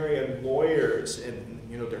humanitarian lawyers and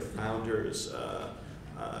their founders,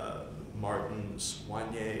 Martins,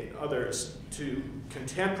 Wanier, and others, to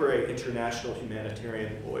contemporary international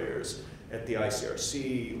humanitarian lawyers at the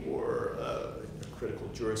ICRC or critical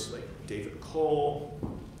jurists like David Cole.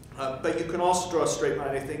 But you can also draw a straight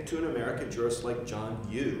line, I think, to an American jurist like John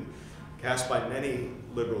Yoo, cast by many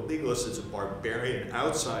liberal legalists as a barbarian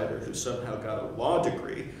outsider who somehow got a law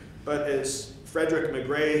degree. But as Frederick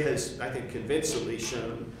McGray has, I think, convincingly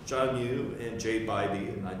shown, John Yoo and Jay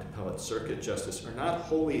Bybee, a Ninth Appellate Circuit justice, are not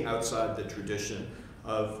wholly outside the tradition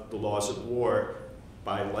of the laws of war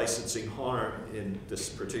by licensing harm, in this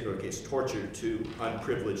particular case torture, to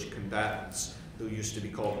unprivileged combatants who used to be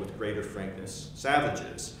called with greater frankness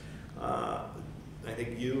savages. I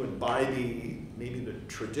think Yoo and Bybee, maybe the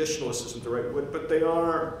traditionalist isn't the right word, but they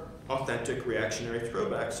are authentic reactionary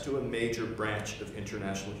throwbacks to a major branch of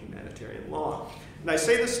international humanitarian law. And I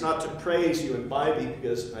say this not to praise Yoo and Bybee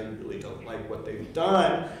because I really don't like what they've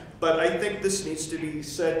done, but I think this needs to be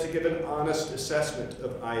said to give an honest assessment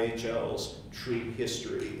of IHL's true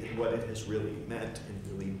history and what it has really meant and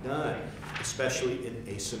really done, especially in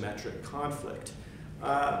asymmetric conflict.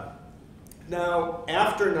 Now,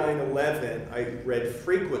 after 9/11, I read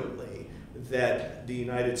frequently that the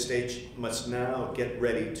United States must now get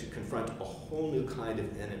ready to confront a whole new kind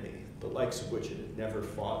of enemy, the likes of which it had never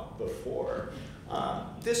fought before.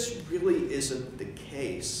 This really isn't the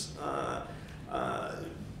case.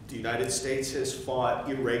 The United States has fought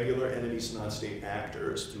irregular enemies, non-state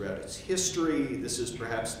actors throughout its history. This is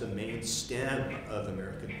perhaps the main stem of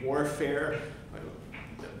American warfare.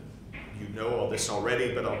 You know all this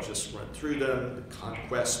already, but I'll just run through them. The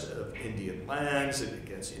conquest of Indian lands and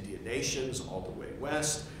against Indian nations all the way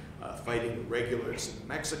west, fighting the regulars in the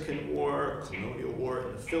Mexican War, colonial war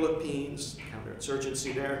in the Philippines,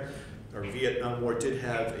 counterinsurgency there. Our Vietnam War did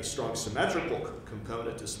have a strong symmetrical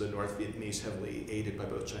component as the North Vietnamese, heavily aided by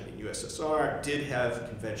both China and USSR, did have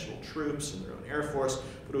conventional troops and their own air force,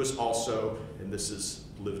 but it was also, and this is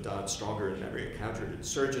lived on stronger in memory, a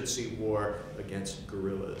counterinsurgency war against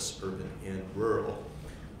guerrillas, urban and rural.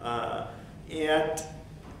 And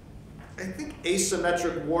I think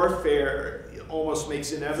asymmetric warfare almost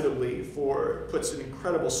makes inevitably puts an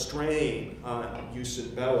incredible strain on jus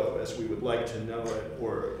in bello as we would like to know it,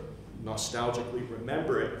 or nostalgically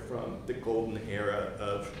remember it from the golden era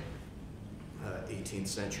of 18th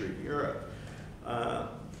century Europe.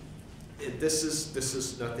 This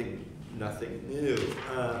is nothing new.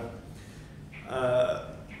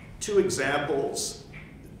 Two examples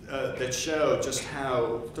that show just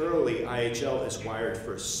how thoroughly IHL is wired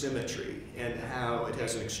for symmetry and how it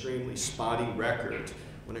has an extremely spotty record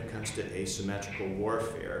when it comes to asymmetrical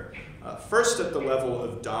warfare. First, at the level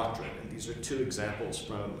of doctrine, and these are two examples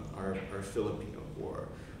from our Filipino War.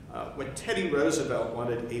 When Teddy Roosevelt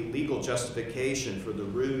wanted a legal justification for the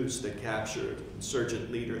ruse that captured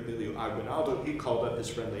insurgent leader Emilio Aguinaldo, he called up his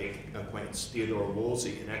friendly acquaintance Theodore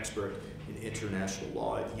Woolsey, an expert in international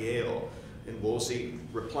law at Yale. And Woolsey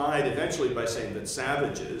replied eventually by saying that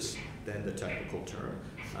savages, then the technical term,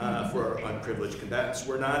 for unprivileged combatants,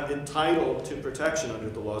 were not entitled to protection under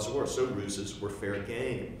the laws of war, so ruses were fair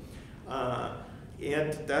game.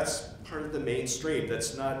 And that's part of the mainstream.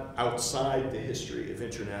 That's not outside the history of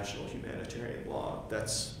international humanitarian law.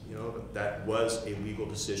 That's, that was a legal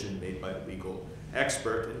decision made by a legal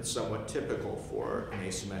expert and somewhat typical for an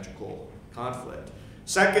asymmetrical conflict.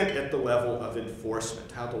 Second, at the level of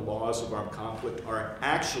enforcement, how the laws of armed conflict are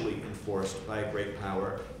actually enforced by a great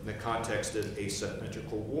power in the context of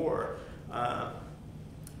asymmetrical war.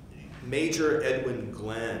 Major Edwin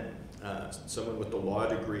Glenn, someone with a law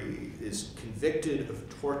degree, is convicted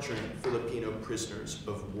of torturing Filipino prisoners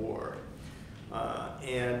of war.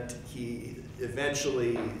 And he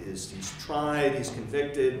eventually he's tried, he's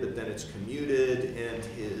convicted, but then it's commuted, and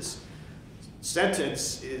his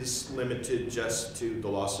sentence is limited just to the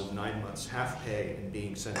loss of 9 months half pay and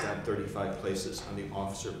being sent down 35 places on the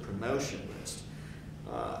officer promotion list.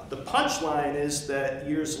 The punchline is that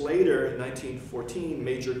years later, in 1914,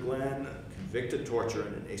 Major Glenn, convicted torture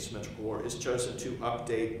in an asymmetrical war, is chosen to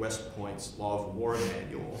update West Point's Law of War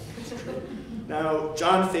Manual. Now,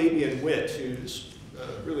 John Fabian Witt, who's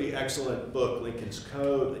a really excellent book, Lincoln's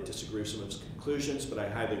Code. I disagree with some of his conclusions, but I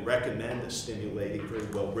highly recommend a stimulating, very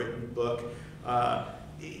well-written book.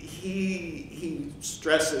 He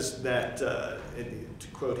stresses that, to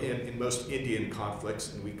quote him, in most Indian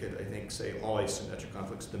conflicts, and we could, I think, say all asymmetric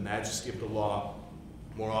conflicts, the majesty of the law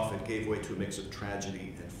more often gave way to a mix of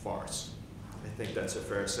tragedy and farce. I think that's a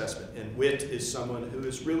fair assessment. And Witt is someone who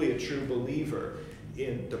is really a true believer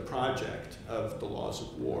in the project of the laws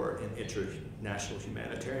of war and international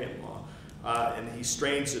humanitarian law. And he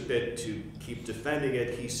strains a bit to keep defending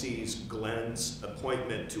it. He sees Glenn's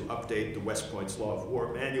appointment to update the West Point's Law of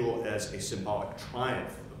War manual as a symbolic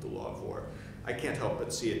triumph of the law of war. I can't help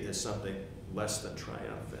but see it as something less than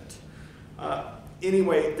triumphant.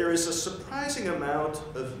 Anyway, there is a surprising amount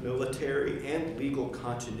of military and legal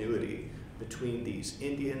continuity between these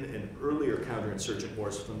Indian and earlier counterinsurgent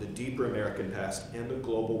wars from the deeper American past and the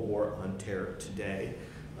global war on terror today.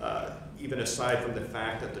 Even aside from the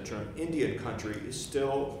fact that the term Indian country is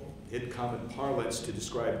still in common parlance to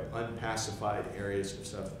describe unpacified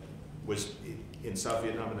areas of in South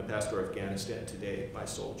Vietnam in the past or Afghanistan today by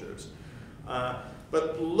soldiers.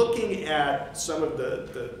 But looking at some of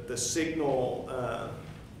the signal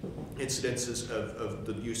incidences of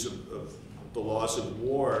the use of the laws of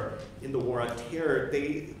war in the war on terror,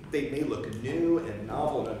 they may look new and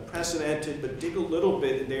novel and unprecedented, but dig a little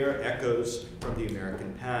bit, and they are echoes from the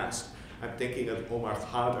American past. I'm thinking of Omar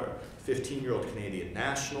Hajjar, 15-year-old Canadian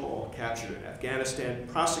national, captured in Afghanistan,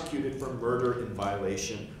 prosecuted for murder in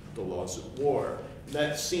violation of the laws of war.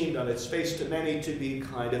 That seemed on its face to many to be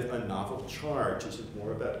kind of a novel charge. Is it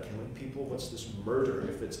more about killing people? What's this murder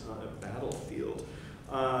if it's on a battlefield?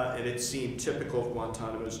 And it seemed typical of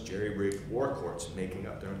Guantanamo's jerry-rigged war courts, making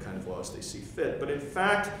up their own kind of laws they see fit. But in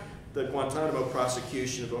fact, the Guantanamo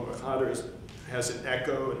prosecution of Omar Hajjar has an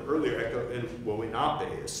earlier echo in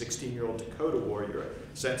Wawinape, a 16-year-old Dakota warrior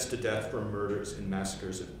sentenced to death for murders and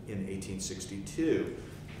massacres in 1862.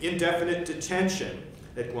 Indefinite detention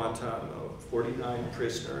at Guantanamo, 49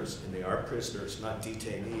 prisoners, and they are prisoners, not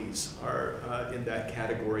detainees, are in that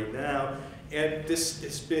category now. And this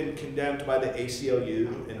has been condemned by the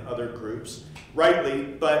ACLU and other groups, rightly,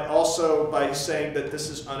 but also by saying that this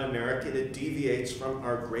is un-American. It deviates from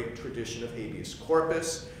our great tradition of habeas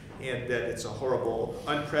corpus, and that it's a horrible,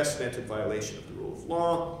 unprecedented violation of the rule of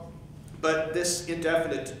law. But this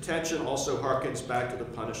indefinite detention also harkens back to the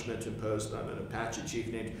punishment imposed on an Apache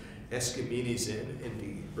chief named Escamizin in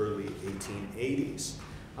the early 1880s.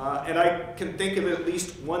 And I can think of at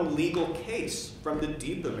least one legal case from the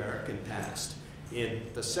deep American past in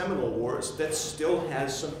the Seminole Wars that still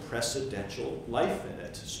has some precedential life in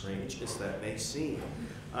it, strange as that may seem.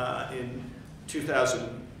 In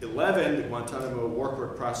 2011, the Guantanamo War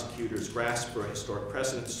Court prosecutors grasped for a historic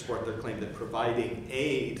precedent to support their claim that providing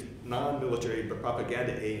aid, non-military but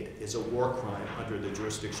propaganda aid, is a war crime under the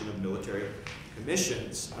jurisdiction of military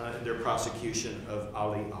commissions in their prosecution of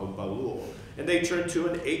Ali al-Balul. And they turned to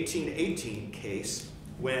an 1818 case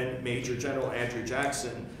when Major General Andrew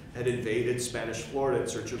Jackson had invaded Spanish Florida in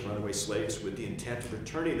search of runaway slaves with the intent of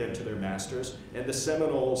returning them to their masters, and the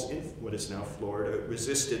Seminoles in what is now Florida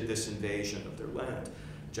resisted this invasion of their land.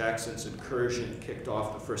 Jackson's incursion kicked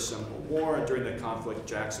off the First Seminole War, and during the conflict,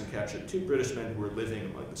 Jackson captured 2 British men who were living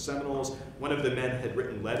among the Seminoles. One of the men had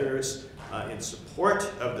written letters in support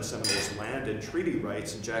of the Seminoles' land and treaty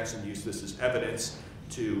rights, and Jackson used this as evidence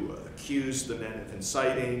to accuse the men of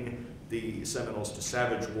inciting the Seminoles to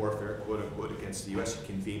savage warfare, quote unquote, against the U.S. He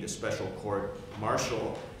convened a special court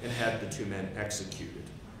martial and had the 2 men executed.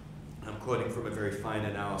 I'm quoting from a very fine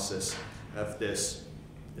analysis of this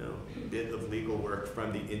bit of legal work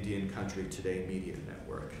from the Indian Country Today Media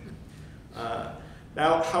Network.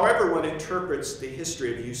 Now, however one interprets the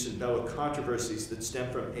history of jus in bello controversies that stem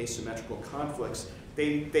from asymmetrical conflicts,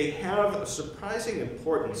 they have a surprising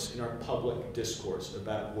importance in our public discourse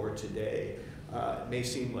about war today. It may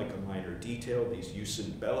seem like a minor detail, these jus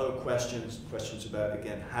in bello questions about,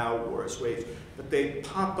 again, how war is waged, but they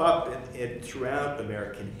pop up throughout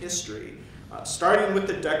American history. Starting with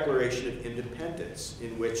the Declaration of Independence,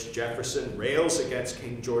 in which Jefferson rails against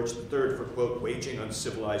King George III for, quote, waging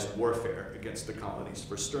uncivilized warfare against the colonies,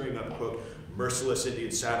 for stirring up, quote, merciless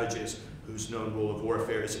Indian savages whose known rule of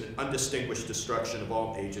warfare is an undistinguished destruction of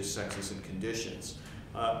all ages, sexes, and conditions.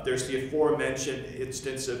 There's the aforementioned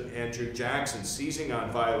instance of Andrew Jackson seizing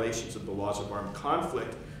on violations of the laws of armed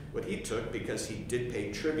conflict, what he took because he did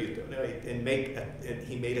pay tribute, and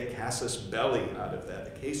he made a casus belli out of that,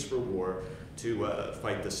 a case for war to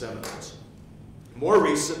fight the Seminoles. More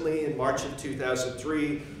recently, in March of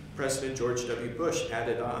 2003, President George W. Bush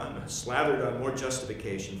slathered on more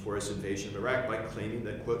justification for his invasion of Iraq by claiming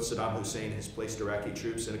that, quote, Saddam Hussein has placed Iraqi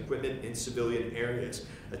troops and equipment in civilian areas,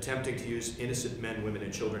 attempting to use innocent men, women,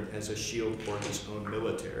 and children as a shield for his own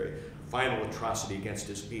military. Final atrocity against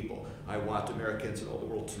his people. I want Americans and all the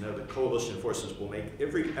world to know that coalition forces will make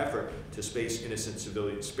every effort to spare innocent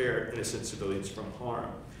civilians from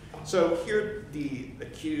harm. So here the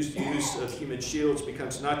accused use of human shields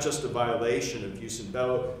becomes not just a violation of jus in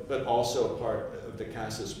bello, but also a part of the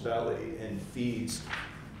casus belli and feeds,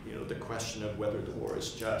 the question of whether the war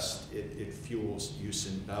is just. It fuels jus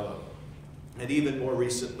in bello. And even more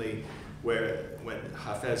recently, when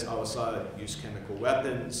Hafez al-Assad used chemical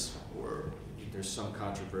weapons, or there's some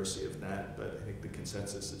controversy of that, but I think the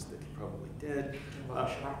consensus is that he probably did.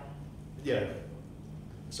 Yeah.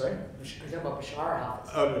 Sorry? You're talking about Bashar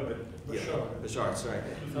al-Assad. Oh, no, but Bashar, sorry.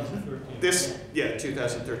 2013.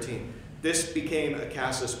 2013. This became a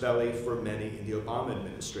casus belli for many in the Obama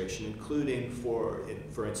administration, including for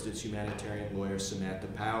instance, humanitarian lawyer Samantha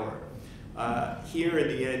Power. Here, in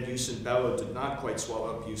the end, jus in bello did not quite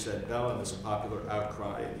swallow up jus ad bellum as a popular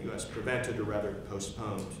outcry in the U.S. prevented or rather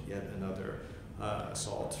postponed yet another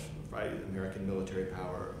assault by American military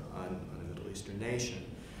power on a Middle Eastern nation.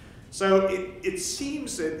 So it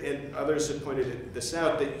seems that, and others have pointed this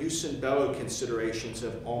out, that jus in bello considerations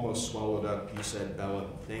have almost swallowed up jus ad bellum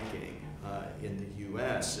thinking in the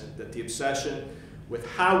U.S., and that the obsession with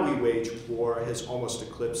how we wage war has almost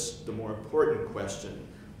eclipsed the more important question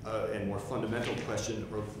and more fundamental question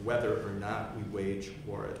of whether or not we wage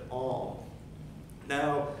war at all.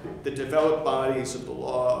 Now, the developed bodies of the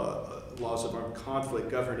laws of armed conflict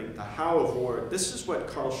governing the how of war, this is what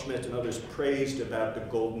Carl Schmitt and others praised about the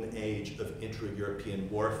golden age of intra-European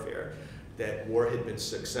warfare, that war had been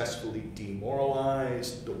successfully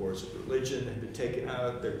demoralized, the wars of religion had been taken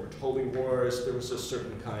out, there weren't holy wars, there was a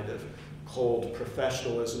certain kind of cold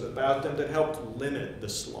professionalism about them that helped limit the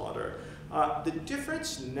slaughter. The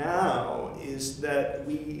difference now is that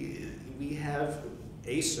we have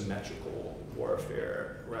asymmetrical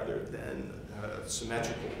warfare rather than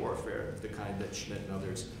symmetrical warfare, the kind that Schmitt and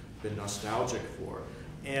others have been nostalgic for.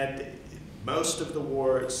 And most of the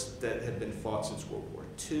wars that have been fought since World War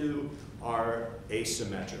II are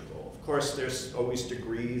asymmetrical. Of course, there's always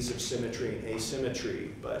degrees of symmetry and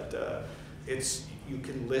asymmetry, but you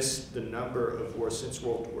can list the number of wars since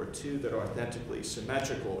World War II that are authentically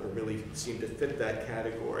symmetrical or really seem to fit that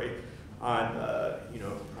category on,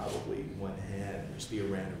 probably one hand. There's the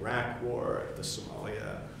Iran-Iraq War, the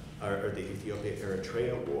Somalia, or the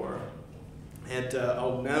Ethiopia-Eritrea War. And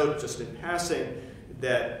I'll note, just in passing,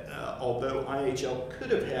 that although IHL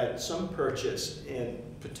could have had some purchase and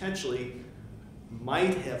potentially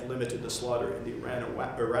might have limited the slaughter in the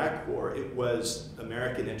Iran-Iraq War, it was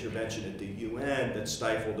American intervention at the UN that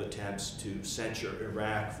stifled attempts to censure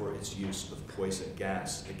Iraq for its use of poison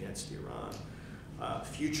gas against Iran.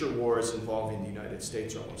 Future wars involving the United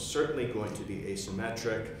States are almost certainly going to be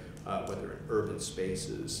asymmetric, whether in urban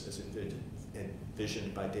spaces, as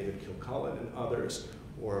envisioned by David Kilcullen and others,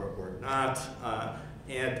 or not.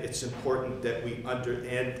 And it's important that we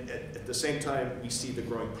and at the same time, we see the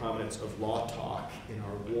growing prominence of law talk in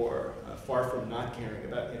our war. Far from not caring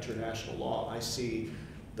about international law, I see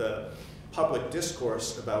the public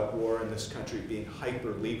discourse about war in this country being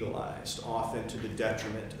hyper-legalized, often to the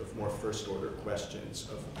detriment of more first-order questions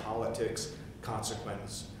of politics,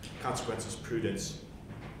 consequences, prudence,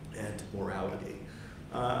 and morality.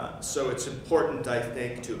 So it's important, I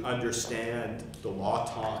think, to understand the law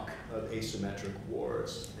talk of asymmetric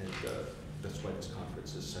wars, and that's why this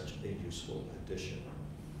conference is such a useful addition.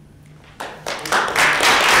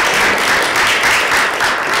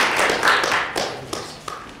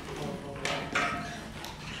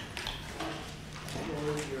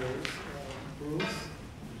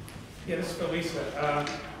 Yeah, this is for Lisa.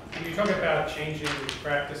 When you talk about changing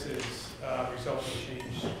practices resulting in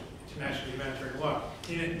change international humanitarian law,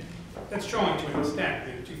 that's drawing to an extent.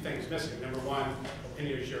 There are two things missing. Number one,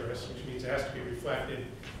 opinio juris, which means it has to be reflected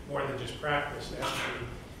more than just practice. There has to be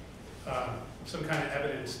some kind of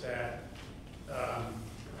evidence that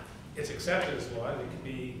it's accepted as law. It could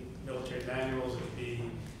be military manuals, it could be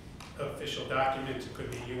official documents, it could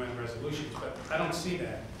be UN resolutions, but I don't see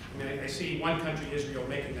that. I mean, I see one country, Israel,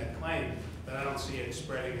 making that claim, but I don't see it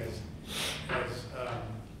spreading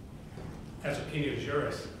as opinio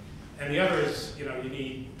juris. And the other is, you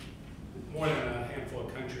need more than a handful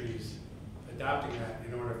of countries adopting that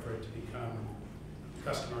in order for it to become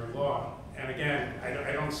customary law. And again,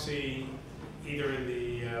 I don't see either in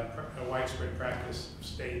the widespread practice of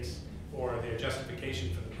states or their justification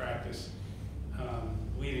for the practice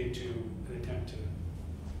leading to an attempt to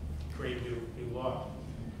create new law.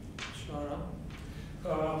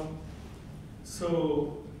 Shara?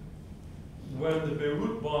 So when the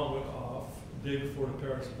Beirut bomb went off, the day before the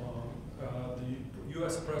Paris bomb, the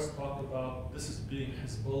U.S. press talked about this as being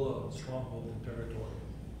Hezbollah stronghold territory.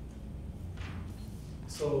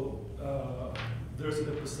 So there's an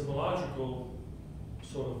epistemological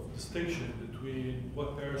sort of distinction between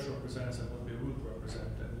what Paris represents and what Beirut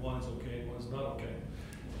represents, and one is okay, one is not okay.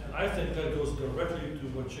 And I think that goes directly to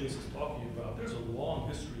what Chase is talking about. There's a long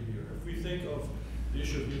history here. If we think of the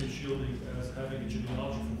issue of human shielding as having a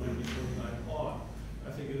genealogy from 1949 on,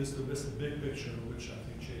 I think it is to miss the big picture, which I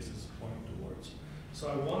think Chase is pointing towards. So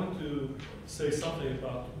I wanted to say something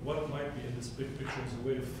about what might be in this big picture as a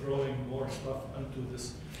way of throwing more stuff into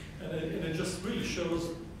this. And it just really shows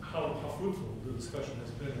how fruitful the discussion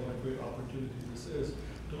has been, what a great opportunity this is,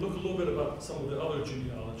 to look a little bit about some of the other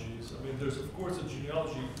genealogies. I mean, there's of course a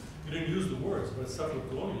genealogy, you didn't use the words, but settler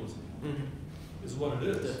colonialism is what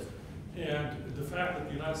it is. And the fact that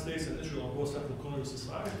the United States and Israel are both settler colonial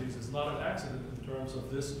societies is not an accident in terms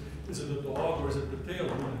of this, is it the dog or is it the tail,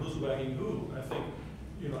 and who's wagging who? I think,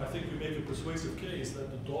 I think we make a persuasive case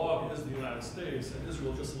that the dog is the United States and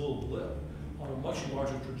Israel just a little blip on a much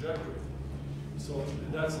larger trajectory. So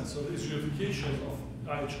in that sense, so the Israelification of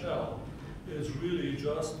IHL is really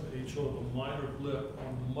just a sort of a minor blip on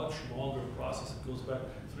a much longer process. It goes back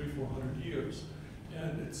 300-400 years,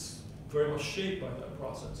 and it's very much shaped by that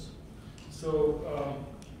process. So,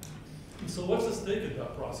 so what's at stake in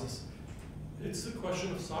that process? It's a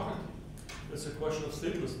question of sovereignty. It's a question of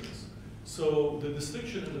statelessness. So the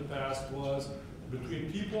distinction in the past was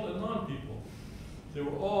between people and non-people. They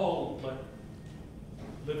were all like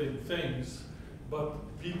living things,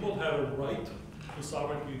 but people had a right to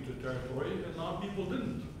sovereignty to territory, and non-people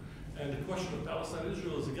didn't. And the question of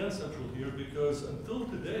Palestine-Israel is again central here because until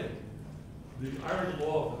today, the iron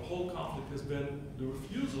law of the whole conflict has been the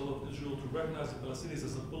refusal of Israel to recognize the Palestinians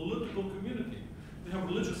as a political community. They have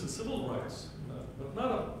religious and civil rights, but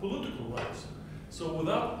not political rights. So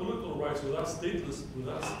without political rights, without state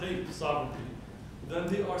sovereignty, then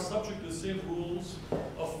they are subject to the same rules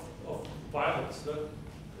of violence that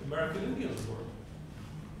American Indians were.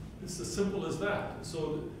 It's as simple as that.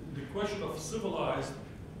 So the question of civilized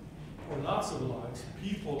or not civilized,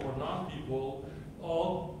 people or non-people,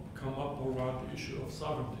 all come up around the issue of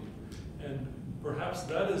sovereignty. And perhaps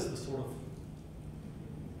that is the sort of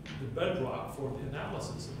the bedrock for the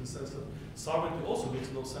analysis, in the sense that sovereignty also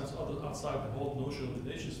makes no sense outside the whole notion of the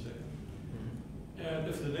nation state. And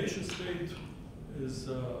if the nation state is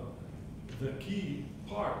the key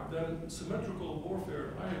part, then symmetrical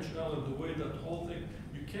warfare, IHL, and the way that whole thing,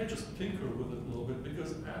 you can't just tinker with it a little bit,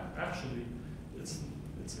 because actually it's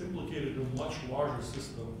implicated in a much larger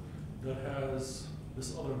system that has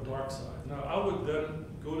this other dark side. Now, I would then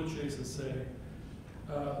go to Chase and say,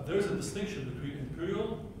 there's a distinction between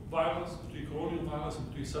imperial violence, between colonial violence, and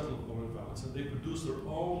between settler colonial violence, and they produce their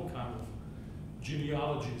own kind of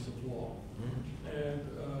genealogies of law.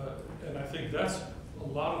 And I think that's a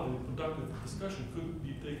lot of the productive discussion could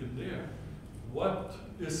be taken there. What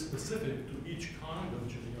is specific to each kind of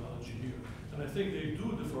genealogy here? And I think they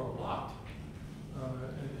do differ a lot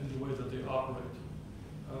in the way that they operate.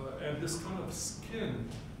 And this kind of skin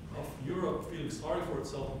of Europe feeling sorry for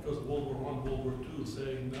itself because of World War I, World War II,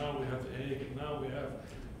 saying now we have the Hague, and now we have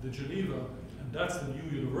the Geneva, and that's the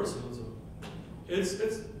new universalism. It's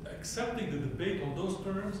accepting the debate on those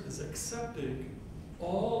terms, is accepting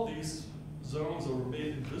all these zones that were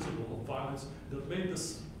made invisible of violence that made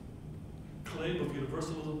this claim of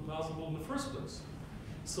universalism possible in the first place.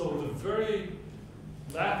 So the very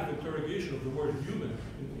lack of interrogation of the word human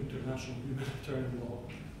in international humanitarian law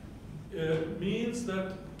means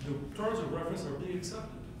that the terms of reference are being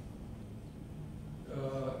accepted.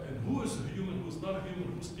 And who is a human, who's not a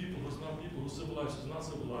human, who's people, who's not people, who's civilized, who's not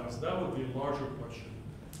civilized, that would be a larger question,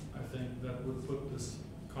 I think, that would put this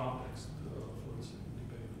context for this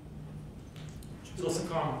debate. So it's a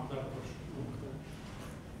comment, not a question.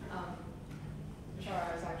 Sure,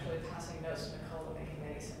 I was actually passing notes to Nicole making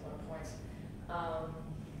many similar points.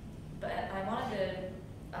 But I wanted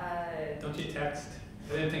to... Don't you text?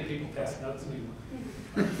 I didn't think people text notes anymore.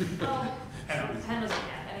 Well, pen was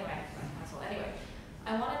anyway, pencil. Anyway,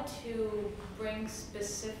 I wanted to bring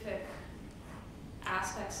specific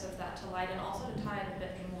aspects of that to light, and also to tie it a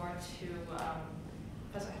bit more to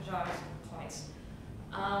Professor Hajjar's points.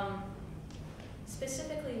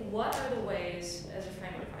 Specifically, what are the ways, as a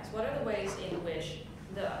frame of advice, what are the ways in which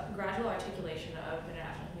the gradual articulation of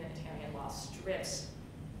international humanitarian law strips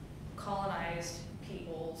colonized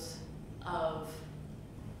peoples of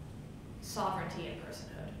sovereignty and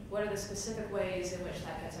personhood? What are the specific ways in which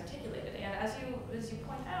that gets articulated? And as you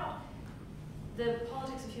point out, the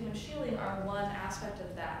politics of human shielding are one aspect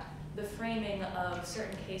of that. The framing of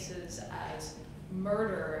certain cases as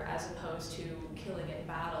murder as opposed to killing in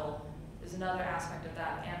battle is another aspect of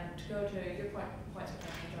that. And to go to your points of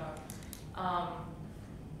Hajjar,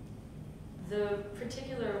 the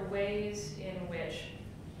particular ways in which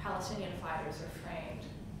Palestinian fighters are framed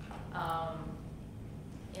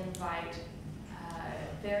invite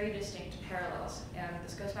very distinct parallels. And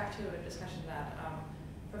this goes back to a discussion that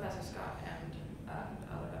Professor Scott and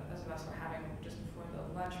others of us were having just before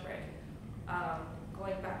the lunch break.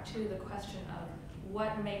 Going back to the question of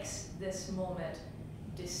what makes this moment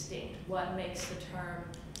distinct, what makes the term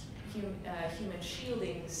human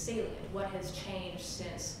shielding salient, what has changed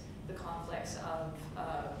since the conflicts of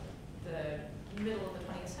the middle of the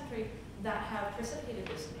 20th century that have precipitated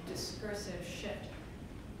this discursive shift.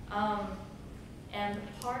 And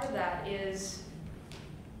part of that is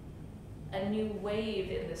a new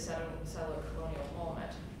wave in the settler colonial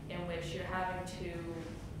moment in which you're having to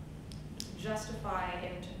justify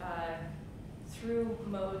through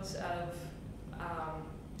modes of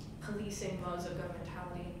policing, modes of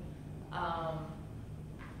governmentality,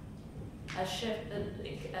 a shift,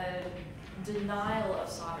 a denial of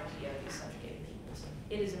sovereignty of these subjugated peoples.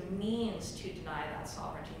 It is a means to deny that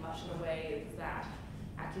sovereignty, much in the way that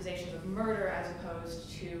accusations of murder as opposed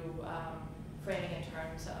to framing in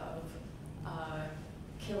terms of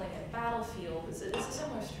killing in battlefield is a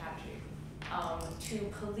similar strategy. To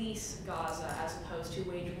police Gaza as opposed to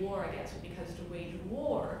wage war against it, because to wage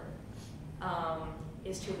war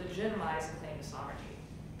is to legitimize the claim to sovereignty.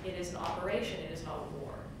 It is an operation, it is not a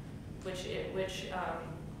war, which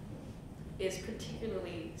is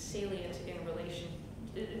particularly salient in relation,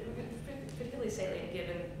 particularly salient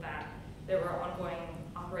given that there were ongoing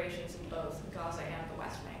operations in both Gaza and the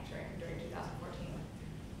West Bank during 2014,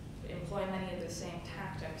 employing many of the same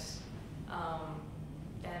tactics,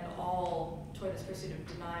 and all toward this pursuit of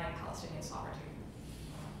denying Palestinian sovereignty.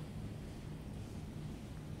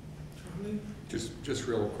 Just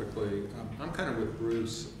real quickly, I'm kind of with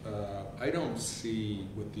Bruce. I don't see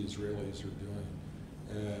what the Israelis are doing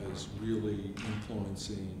as really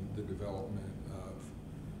influencing the development of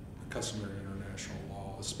customary international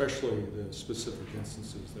law, especially the specific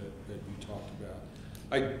instances that you talked about.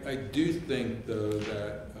 I do think, though,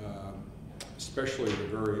 that especially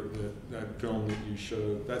that film that you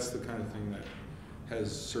showed, that's the kind of thing that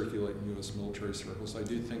has circulated in U.S. military circles. I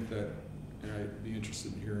do think that, and I'd be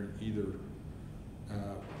interested in hearing either,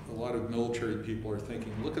 a lot of military people are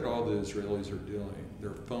thinking, look at all the Israelis are doing.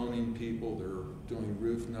 They're phoning people, they're doing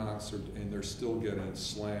roof knocks, and they're still getting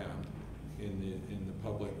slammed in the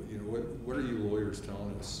public. You know, what are you lawyers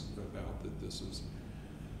telling us about that this is?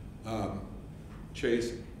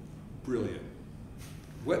 Chase, brilliant.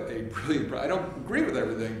 What a brilliant, I don't agree with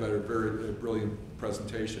everything, but a brilliant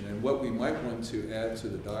presentation. And what we might want to add to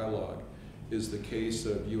the dialogue is the case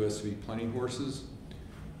of US v. Plenty Horses,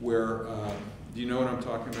 where, do you know what I'm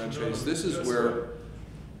talking about, Chase? This is where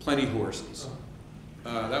Plenty Horses,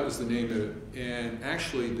 that was the name of it. And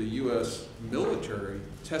actually the US military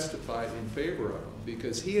testified in favor of him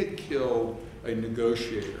because he had killed a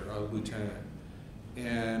negotiator, a lieutenant.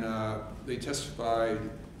 And they testified,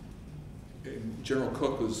 and General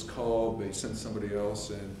Cook was called, they sent somebody else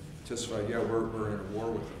and testified, yeah, we're in a war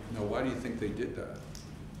with them. Now, why do you think they did that?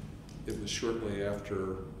 It was shortly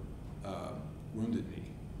after Wounded Knee.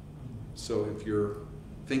 So if you're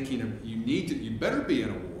thinking of, you better be in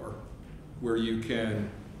a war where you can,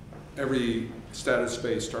 every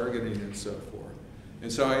status-based targeting and so forth.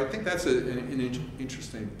 And so I think that's an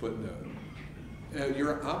interesting footnote.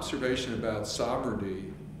 Your observation about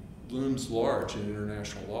sovereignty looms large in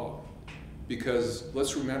international law, because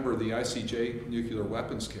let's remember the ICJ nuclear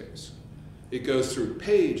weapons case. It goes through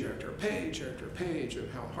page after page after page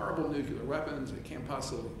of how horrible nuclear weapons they can't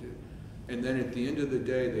possibly do. And then at the end of the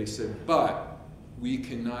day, they said, but we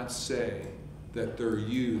cannot say that their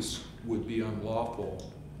use would be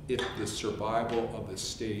unlawful if the survival of the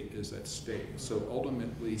state is at stake. So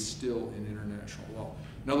ultimately, still in international law.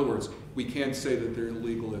 In other words, we can't say that they're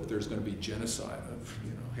illegal if there's going to be genocide of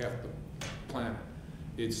half the planet.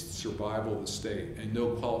 It's survival of the state, and no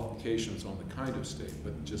qualifications on the kind of state,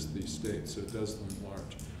 but just the state. So it does loom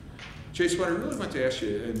large. Chase, what I really want to ask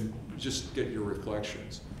you, and just get your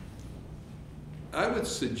reflections. I would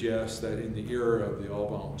suggest that in the era of the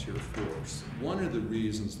all-volunteer force, one of the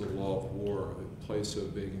reasons the law of war plays so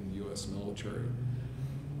big in the U.S. military,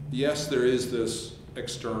 yes, there is this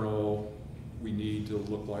external, we need to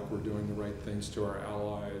look like we're doing the right things to our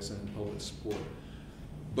allies and public support,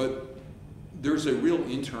 but there's a real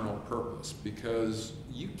internal purpose, because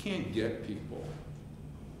you can't get people,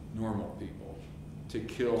 normal people, to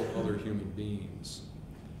kill other human beings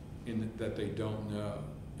that they don't know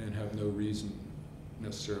and have no reason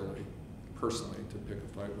necessarily personally to pick a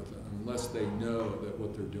fight with them, unless they know that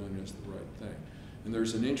what they're doing is the right thing. And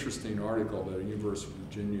there's an interesting article that a University of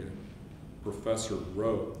Virginia professor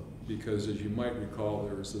wrote, because as you might recall,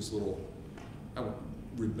 there was this little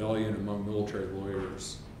rebellion among military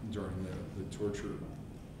lawyers during the torture.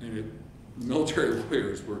 And military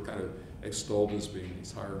lawyers were kind of extolled as being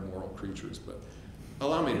these higher moral creatures, but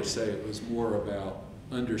allow me to say it was more about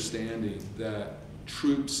understanding that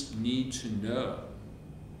troops need to know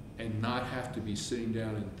and not have to be sitting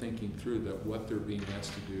down and thinking through that what they're being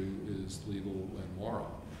asked to do is legal and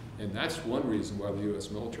moral. And that's one reason why the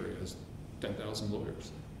US military has 10,000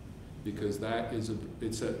 lawyers, because that is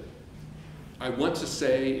I want to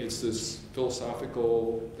say it's this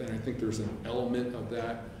philosophical, and I think there's an element of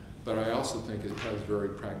that, but I also think it has very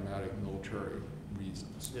pragmatic military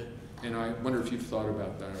reasons. Yeah. And I wonder if you've thought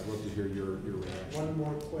about that. I'd love to hear your reaction. One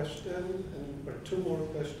more question, or two more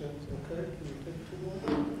questions, okay? Can you take two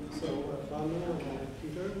more? So, Banu and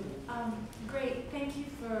Peter. Great, thank you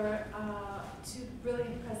for two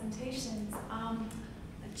brilliant presentations.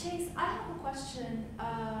 Chase, I have a question.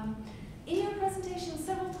 In your presentation,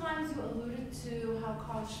 several times you alluded to how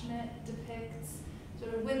Carl Schmitt depicts,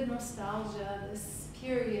 sort of with nostalgia, this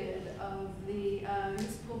period of the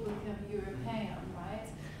Respublikum Europaeum, right?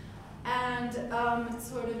 And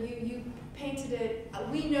sort of you painted it,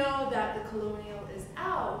 we know that the colonial is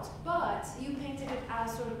out, but you painted it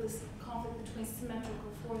as sort of this conflict between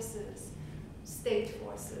symmetrical forces, state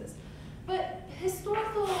forces. But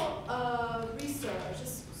historical research,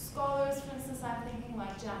 scholars, for instance, I'm thinking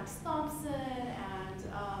like Janice Thompson and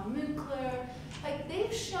Munkler, like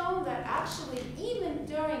they've shown that actually even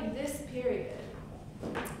during this period,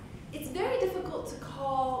 it's very difficult to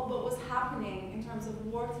call what was happening in terms of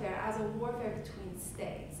warfare as a warfare between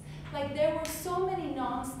states. Like there were so many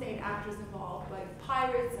non-state actors involved, like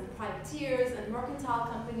pirates and privateers and mercantile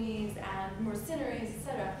companies and mercenaries,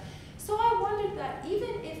 etc. So I wondered that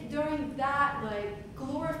even if during that like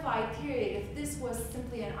glorified period, if this was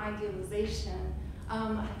simply an idealization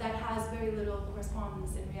that has very little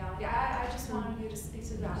correspondence in reality, I just wanted you to speak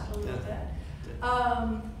to that a little bit.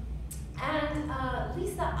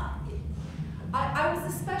 Lisa, I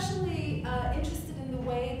was especially interested in the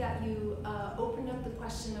way that you opened up the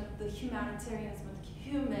question of the humanitarianism of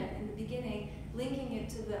human in the beginning, linking it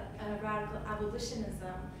to the radical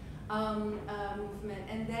abolitionism movement,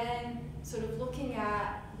 and then sort of looking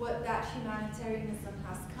at what that humanitarianism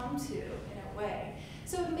has come to in a way.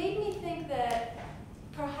 So it made me think that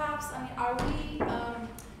perhaps, I mean, are we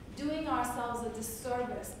doing ourselves a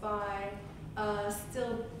disservice by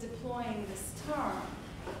still deploying this term?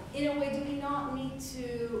 In a way, do we not need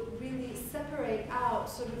to really separate out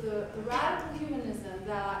sort of the radical humanism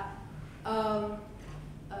that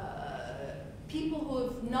people who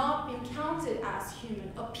have not been counted as human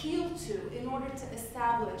appeal to in order to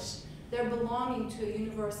establish their belonging to a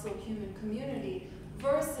universal human community,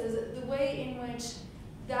 versus the way in which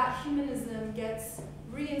that humanism gets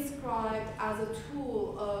reinscribed as a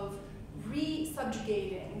tool of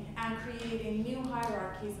re-subjugating and creating new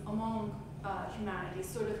hierarchies among humanity,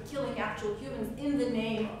 sort of killing actual humans in the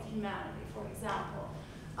name of humanity, for example.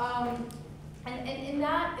 And in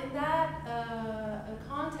that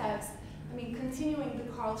context, I mean, continuing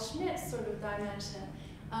the Carl Schmitt sort of dimension,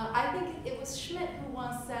 I think it was Schmitt who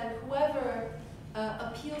once said, whoever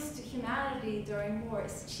appeals to humanity during war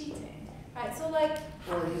is cheating, right? So like,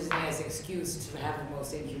 or using it as an excuse to have the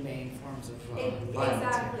most inhumane forms of violence.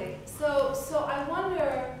 Exactly. So I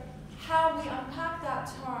wonder how we unpack that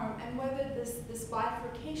term and whether this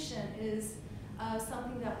bifurcation is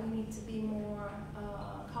something that we need to be more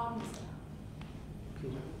cognizant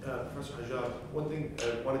of. Professor Hajjar, one thing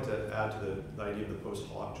I wanted to add to the idea of the post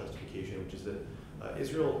hoc justification, which is that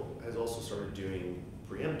Israel has also started doing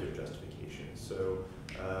preemptive justification. So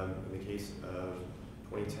in the case of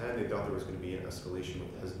 2010, they thought there was going to be an escalation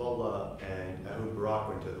with Hezbollah, and Ehud Barak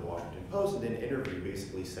went to the Washington Post and did an interview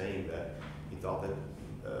basically saying that he thought that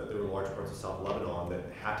there were large parts of South Lebanon that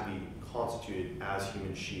had to be constituted as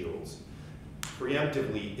human shields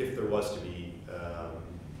preemptively if there was to be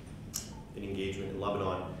an engagement in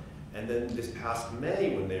Lebanon. And then this past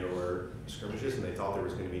May, when there were skirmishes and they thought there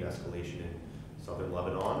was going to be an escalation in southern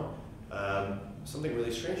Lebanon, something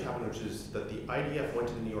really strange happened, which is that the IDF went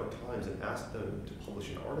to the New York Times and asked them to publish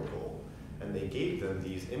an article, and they gave them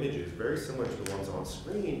these images very similar to the ones on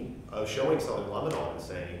screen of showing southern Lebanon and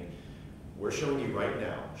saying, we're showing you right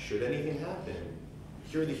now, should anything happen,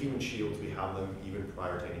 here are the human shields, we have them even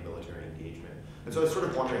prior to any military engagement. And so I was sort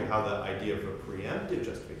of wondering how the idea of a preemptive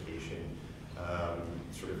justification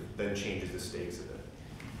sort of then changes the stakes of it.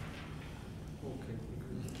 Okay.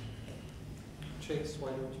 Chase, why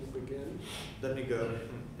don't you begin? Let me go.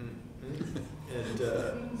 And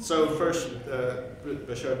so first,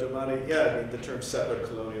 Bashar Domani, yeah, I mean, the term settler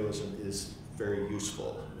colonialism is very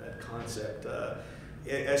useful, that concept.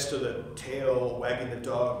 As to the tail wagging the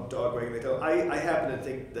dog wagging the tail, I happen to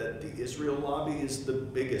think that the Israel lobby is the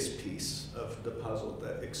biggest piece of the puzzle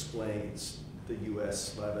that explains the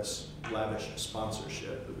U.S. lavish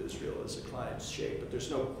sponsorship of Israel as a client's shape. But there's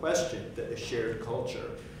no question that a shared culture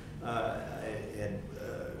and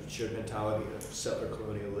shared mentality of settler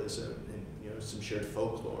colonialism and some shared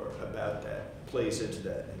folklore about that plays into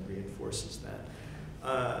that and reinforces that.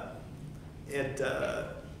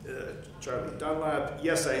 Charlie Dunlap,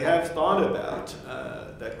 yes, I have thought about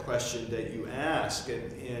that question that you ask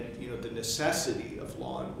and the necessity of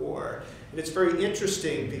law and war. And it's very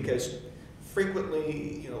interesting because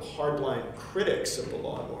frequently, hardline critics of the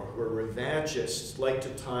law and war, who are revanchists, like to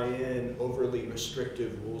tie in overly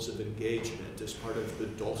restrictive rules of engagement as part of the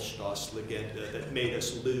Dolchstoßlegende that made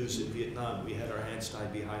us lose in Vietnam. We had our hands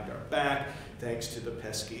tied behind our back thanks to the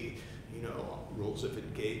pesky, rules of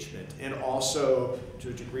engagement. And also, to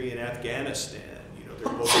a degree, in Afghanistan,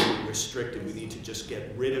 they're overly restricted. We need to just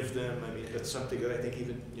get rid of them. I mean, that's something that I think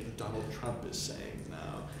even Donald Trump is saying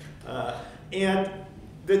now. And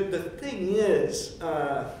the thing is,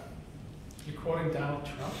 You're quoting Donald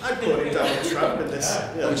Trump? I'm quoting Donald Trump in this.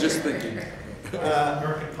 I was just thinking.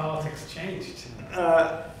 American politics changed.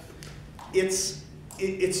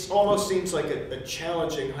 It's almost seems like a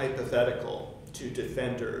challenging hypothetical to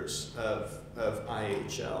defenders of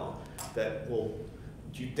IHL that will,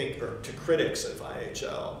 do you think, or to critics of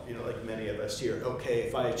IHL, like many of us here, okay,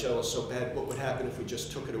 if IHL is so bad, what would happen if we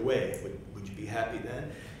just took it away? Would you be happy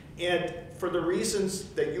then? And for the reasons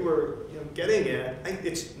that you were getting at,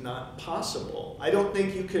 it's not possible. I don't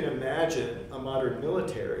think you can imagine a modern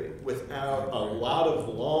military without a lot of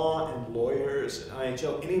law and lawyers and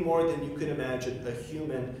IHL any more than you can imagine a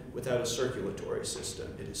human without a circulatory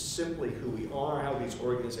system. It is simply who we are, how these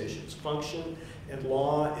organizations function, and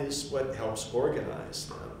law is what helps organize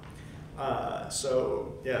them.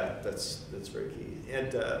 So yeah, that's very key.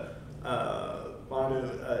 And Manu,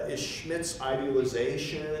 is Schmidt's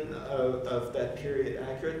idealization of that period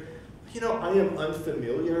accurate? I am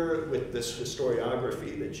unfamiliar with this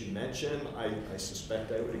historiography that you mentioned. I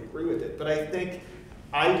suspect I would agree with it. But I think,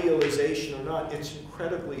 idealization or not, it's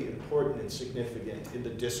incredibly important and significant in the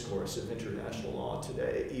discourse of international law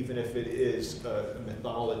today, even if it is a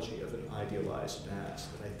mythology of an idealized past.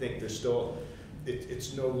 And I think there's still,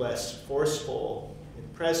 it's no less forceful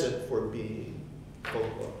and present for being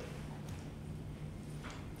folklore.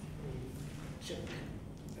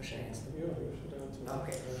 Or should I answer? Yeah, you should answer.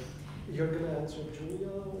 Okay. You're going to answer Julia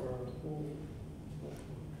or who?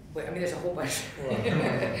 Wait, there's a whole bunch.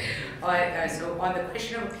 So on the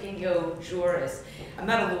question of opinio juris, I'm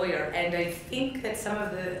not a lawyer, and I think that some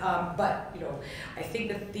of the, I think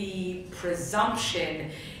that the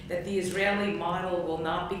presumption that the Israeli model will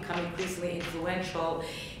not become increasingly influential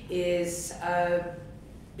is,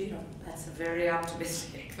 that's a very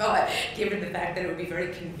optimistic thought, given the fact that it would be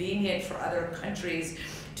very convenient for other countries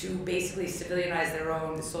to basically civilianize their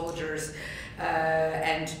own soldiers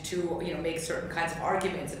and to make certain kinds of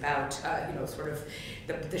arguments about sort of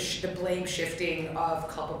the blame shifting of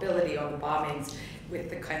culpability on the bombings with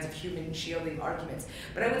the kinds of human shielding arguments.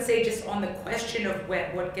 But I would say just on the question of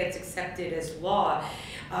what gets accepted as law,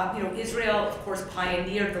 Israel of course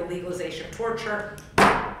pioneered the legalization of torture.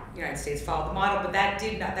 The United States followed the model, but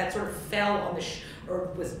that sort of fell on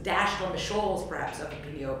or was dashed on the shoals, perhaps, of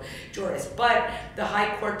opinio juris. But the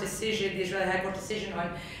High Court decision, the Israeli High Court decision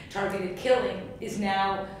on targeted killing is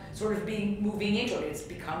now sort of moving into it. It's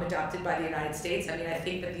become adopted by the United States. I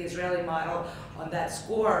think that the Israeli model on that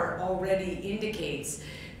score already indicates,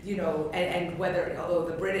 and whether, although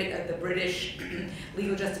the British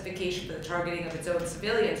legal justification for the targeting of its own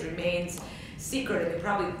civilians remains secret, and they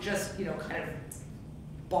probably just, kind of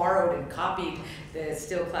borrowed and copied the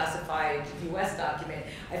still classified US document.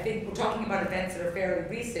 I think we're talking about events that are fairly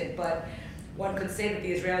recent, but one could say that the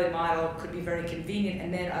Israeli model could be very convenient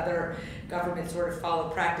and then other governments sort of follow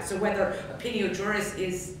practice. So whether opinio juris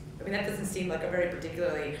is, that doesn't seem like a very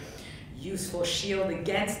particularly useful shield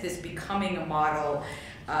against this becoming a model,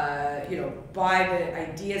 by the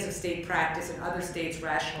ideas of state practice and other states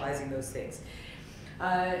rationalizing those things.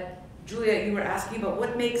 Julia, you were asking about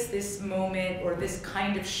what makes this moment or this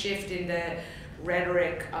kind of shift in the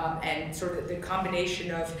rhetoric and sort of the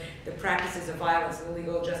combination of the practices of violence and the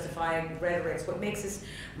legal justifying rhetorics, what makes this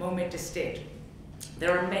moment distinct.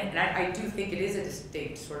 There are many, and I do think it is a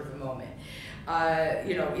distinct sort of a moment,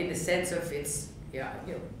 you know, in the sense of it's, yeah,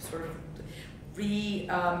 you know, sort of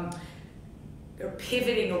or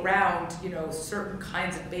pivoting around, you know, certain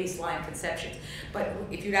kinds of baseline conceptions. But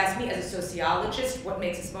if you'd ask me as a sociologist, what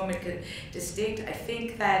makes this moment distinct, I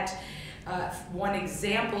think that one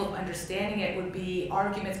example of understanding it would be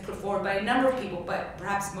arguments put forward by a number of people, but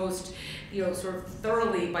perhaps most, you know, sort of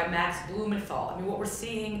thoroughly by Max Blumenthal. I mean, what we're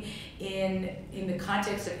seeing in the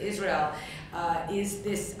context of Israel is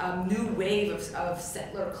this new wave of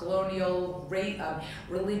settler colonial,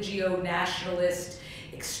 religio-nationalist,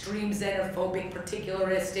 extreme xenophobic,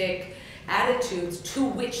 particularistic attitudes to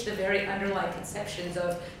which the very underlying conceptions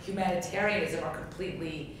of humanitarianism are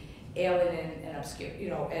completely alien and obscure, you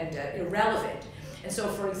know, and irrelevant. And so,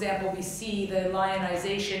 for example, we see the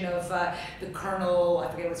lionization of the colonel,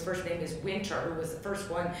 I forget what his first name is, Winter, who was the first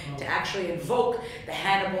one to actually invoke the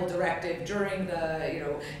Hannibal Directive during the, you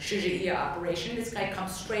know, Shujaiya operation. This guy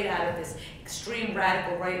comes straight out of this extreme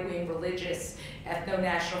radical right-wing religious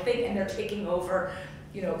ethno-national thing, and they're taking over,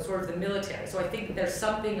 you know, sort of the military. So I think that there's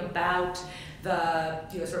something about the,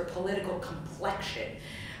 you know, sort of political complexion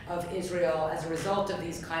of Israel as a result of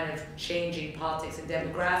these kind of changing politics and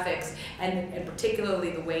demographics, and particularly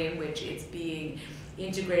the way in which it's being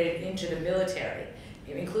integrated into the military,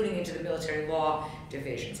 including into the military law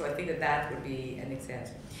division. So I think that that would be an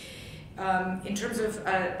example. In terms of,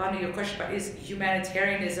 Bonnie, your question about is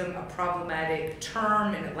humanitarianism a problematic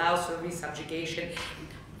term and allows for resubjugation,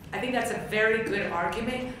 I think that's a very good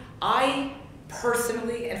argument. I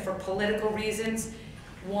personally, and for political reasons,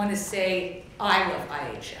 want to say I love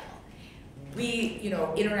IHL. We, you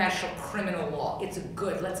know, international criminal law, it's a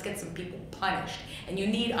good, let's get some people punished. And you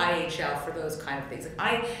need IHL for those kind of things. And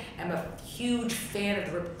I am a huge fan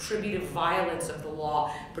of the retributive violence of the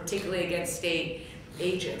law, particularly against state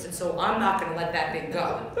agents. And so I'm not going to let that thing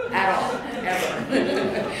go at all,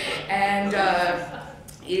 ever. And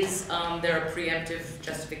is there a preemptive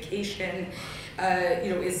justification?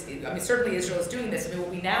 You know, I mean, certainly Israel is doing this. I mean, what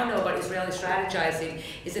we now know about Israeli strategizing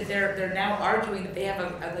is that they're now arguing that they have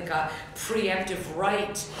like a preemptive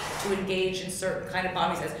right to engage in certain kind of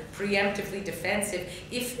bombings as preemptively defensive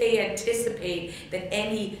if they anticipate that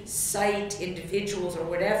any site, individuals, or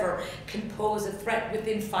whatever can pose a threat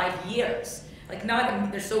within 5 years. Like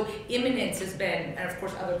they're so imminence has been, and of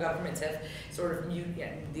course other governments have sort of,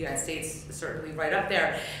 the United States certainly right up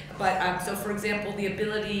there. But so for example, the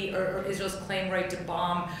ability or Israel's claim right to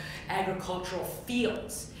bomb agricultural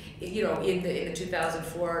fields, you know, in the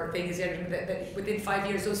 2004 thing is that within 5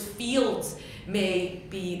 years those fields may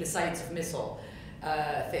be the sites of missile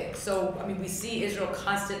things. So, I mean, we see Israel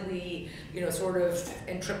constantly, you know, sort of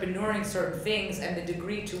entrepreneuring certain things, and the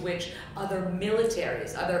degree to which other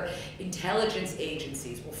militaries, other intelligence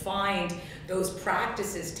agencies will find those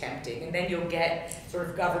practices tempting, and then you'll get sort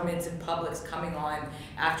of governments and publics coming on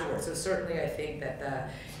afterwards. So certainly I think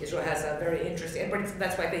that Israel has a very interesting, but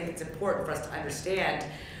that's why I think it's important for us to understand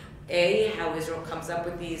how Israel comes up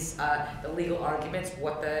with these the legal arguments,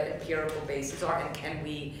 what the empirical bases are, and can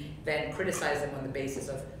we then criticize them on the basis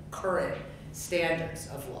of current standards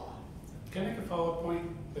of law. Can I make a follow-up point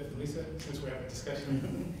with Lisa, since we have a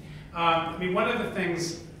discussion? I mean, one of the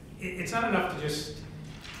things, it's not enough to just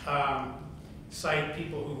cite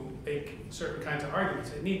people who make certain kinds of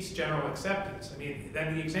arguments. It needs general acceptance. I mean,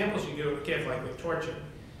 then the examples you give, like with torture,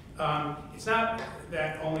 it's not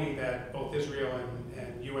that only that both Israel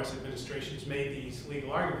and U.S. administrations made these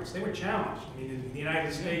legal arguments. They were challenged. I mean, in the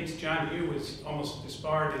United States, John Yoo was almost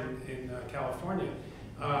disbarred in California.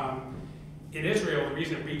 In Israel, the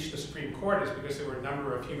reason it reached the Supreme Court is because there were a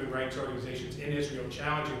number of human rights organizations in Israel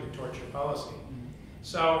challenging the torture policy.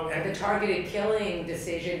 So, and the targeted killing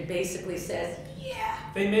decision basically says, yeah.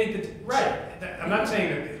 They made the, right. I'm not saying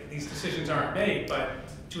that these decisions aren't made, but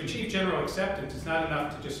to achieve general acceptance, it's not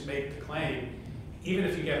enough to just make the claim, even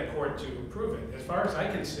if you get a court to approve it. As far as I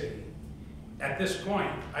can see, at this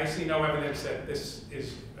point, I see no evidence that this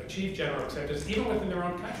is achieved general acceptance, even within their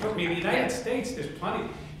own country. I mean, in the United States, there's plenty.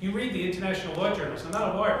 You read the international law journals. I'm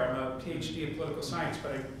not a lawyer, I'm a PhD in political science,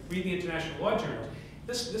 but I read the international law journals.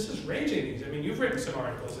 This is raging. I mean, you've written some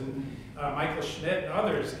articles, and Michael Schmidt and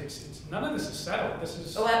others. It's none of this is settled. This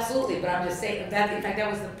is. Oh, absolutely. But I'm just saying that. In fact,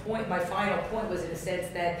 that was the point. My final point was in a sense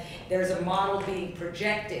that there's a model being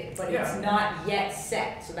projected, but it's not yet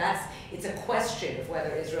set. So it's a question of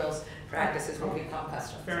whether Israel's practices will become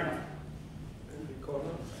custom. Fair enough.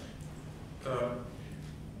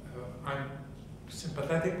 I'm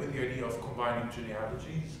sympathetic with the idea of combining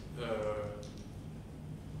genealogies.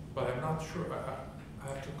 not sure. I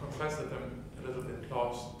have to confess that I'm a little bit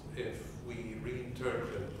lost if we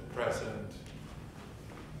reinterpret the present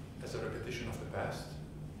as a repetition of the past,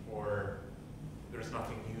 or there's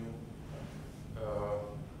nothing new,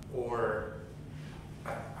 or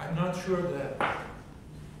I'm not sure that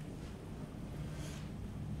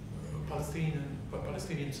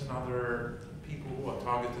Palestinians and other people who are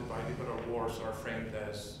targeted by liberal wars are framed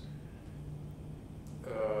as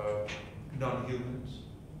non-humans.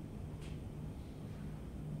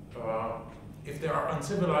 If they are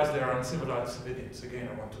uncivilized civilians. Again,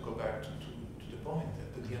 I want to go back to the point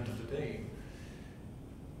that at the end of the day,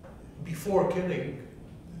 before killing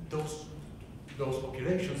those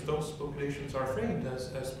populations are framed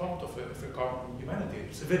as part of a common humanity.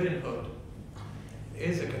 Civilianhood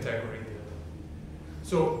is a category.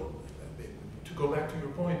 So, to go back to your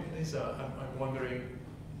point, Lisa, I'm wondering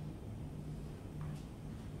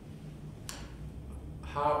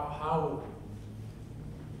how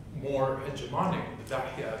more hegemonic the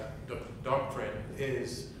Dahya doctrine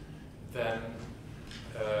is than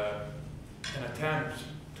an attempt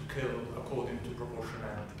to kill according to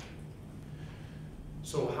proportionality.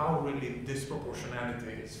 So how really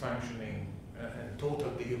disproportionality is functioning and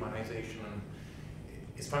total dehumanization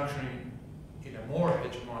is functioning in a more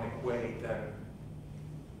hegemonic way than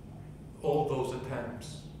all those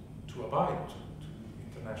attempts to abide to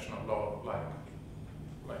international law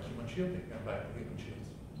like human shielding and like human shields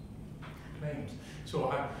claims.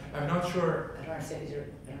 So I'm not sure. I don't understand your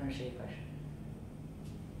question.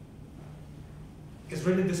 Is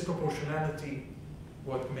really disproportionality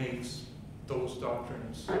what makes those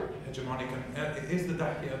doctrines hegemonic? And is the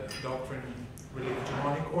Dahya doctrine really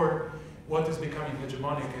hegemonic? Or what is becoming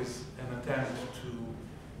hegemonic is an attempt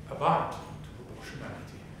to abide to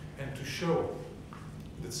proportionality and to show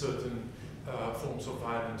that certain forms of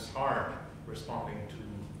violence are responding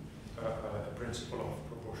to a principle of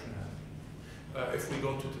proportionality. If we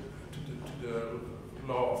go to the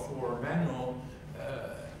law of war manual,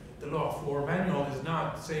 the law of war manual is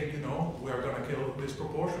not saying, you know, we are going to kill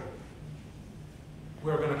disproportion.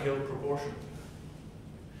 We are going to kill proportion.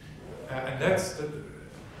 And that's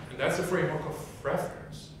the framework of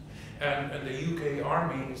reference. And the UK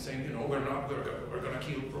army is saying, you know, we're going to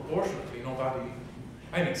kill proportionately. Nobody.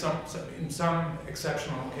 I mean, in some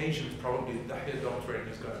exceptional occasions, probably the Dahya doctrine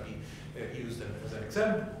is going to be used as an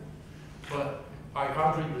example. But I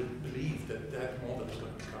hardly believe that model is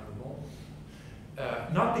going to become the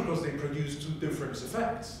norm. Not because they produce two different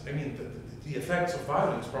effects. I mean, the effects of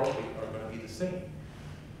violence probably are going to be the same.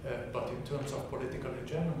 But in terms of political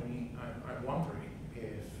hegemony, I'm wondering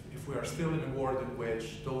if we are still in a world in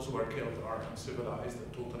which those who are killed are uncivilized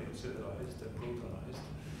and totally uncivilized and brutalized,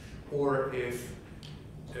 or if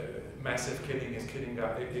massive killing is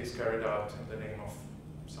carried out in the name of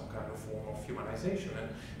some kind of form of humanization,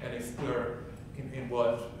 and if we're in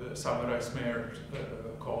what Samurai Smear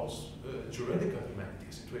calls juridical humanity,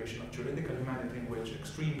 a situation of juridical humanity in which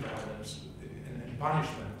extreme violence and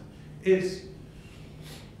punishment is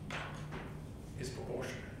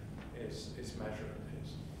proportionate, is measured,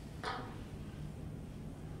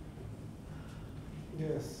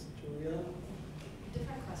 Yes, Julia?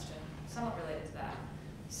 Different question, somewhat related to that.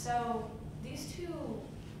 So these two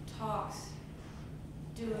talks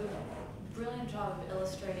do a brilliant job of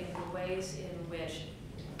illustrating the ways in which,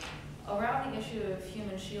 around the issue of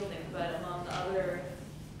human shielding, but among other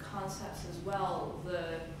concepts as well,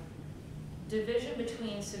 the division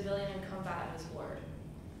between civilian and combatant is blurred.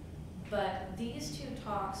 But these two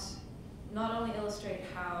talks not only illustrate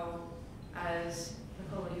how, as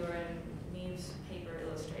Nicola, your and Neve's paper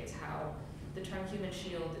illustrates, how the term human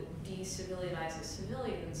shield de-civilianizes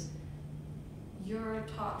civilians, your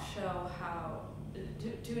talks show how,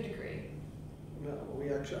 to a degree. No,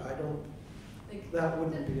 I don't, like, that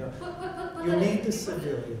wouldn't be a, put you that need in- the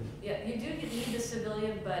civilian. Yeah, you do need the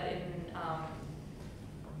civilian, but in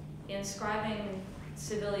inscribing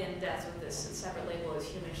civilian deaths with this separate label as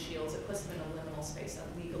human shields, it puts them in a liminal space that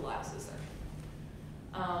legalizes them.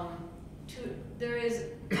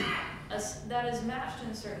 That is matched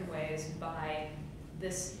in certain ways by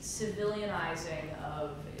this civilianizing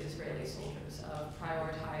of Israeli soldiers, of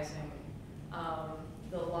prioritizing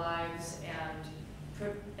the lives and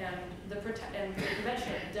the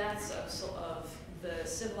prevention of deaths of the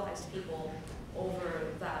civilized people over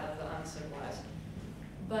that of the uncivilized.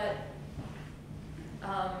 But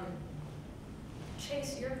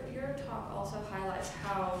Chase, your talk also highlights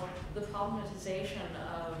how the problematization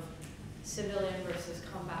of civilian versus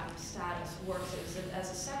combatant status works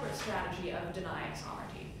as a separate strategy of denying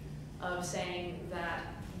sovereignty, of saying that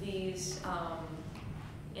these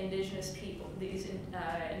indigenous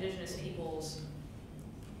peoples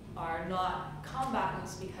are not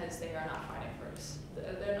combatants because they are not fighting for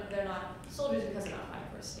they're not soldiers because they're not fighting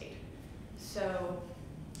for a state. So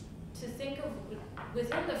to think of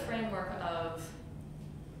within the framework of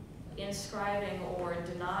inscribing or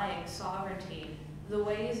denying sovereignty, the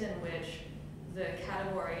ways in which the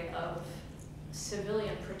category of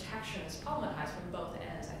civilian protection is problematized from both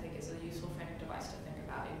ends, I think is a useful framing device to think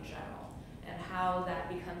about in general, and how that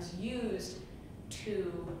becomes used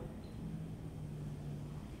to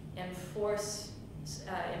enforce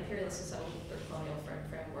imperialist and settler colonial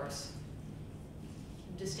frameworks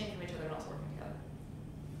distinct from each other and also working together.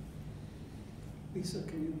 Lisa,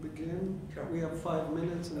 can you begin? Sure. We have 5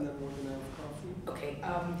 minutes and then we're going to have coffee. Okay,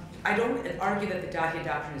 I don't argue that the Dahiya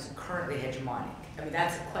doctrine is currently hegemonic. I mean,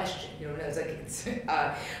 that's a question, you know, it's like it's,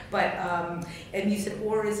 and you said,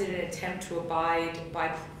 or is it an attempt to abide by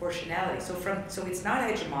proportionality? So it's not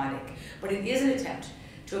hegemonic, but it is an attempt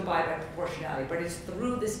to abide by proportionality, but it's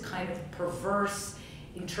through this kind of perverse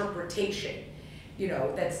interpretation, you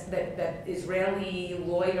know, that Israeli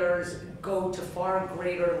lawyers go to far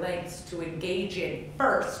greater lengths to engage in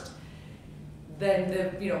first than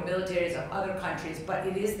the militaries of other countries, but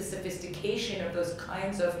it is the sophistication of those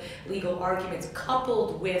kinds of legal arguments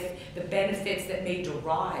coupled with the benefits that may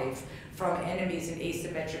derive from enemies in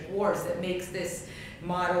asymmetric wars that makes this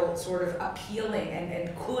model sort of appealing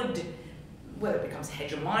and could, whether it becomes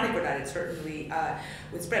hegemonic or not, it certainly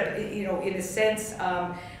would spread. But in a sense,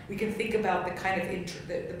 we can think about the kind of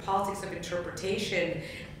the politics of interpretation,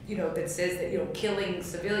 that says that killing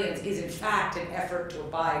civilians is in fact an effort to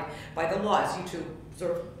abide by the law. As you two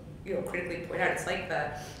sort of critically point out, it's like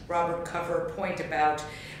the Robert Cover point about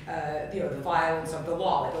the violence of the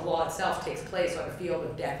law. Like the law itself takes place on a field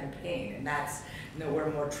of death and pain, and that's nowhere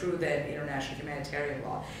more true than international humanitarian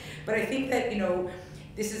law. But I think that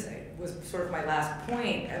this was sort of my last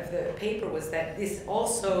point of the paper, was that this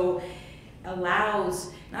also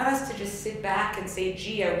allows not us to just sit back and say,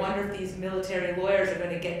 gee, I wonder if these military lawyers are going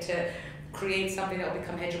to get to create something that will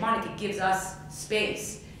become hegemonic. It gives us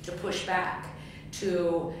space to push back,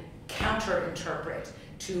 to counter-interpret,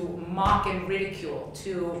 to mock and ridicule,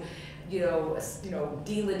 to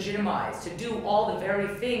delegitimize, to do all the very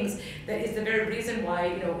things that is the very reason why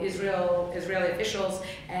Israeli officials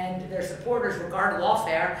and their supporters regard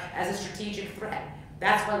lawfare as a strategic threat.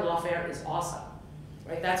 That's why lawfare is awesome,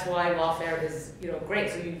 right? That's why lawfare is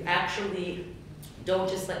great. So you actually don't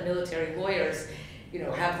just let military lawyers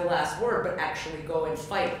have the last word, but actually go and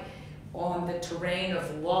fight on the terrain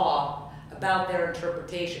of law about their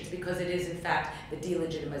interpretations, because it is in fact the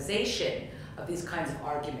delegitimization of these kinds of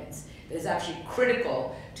arguments that is actually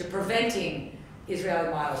critical to preventing Israeli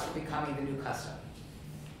models from becoming the new custom.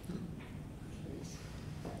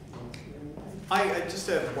 I just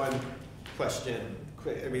have one question.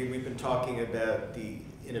 I mean, we've been talking about the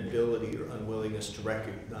inability or unwillingness to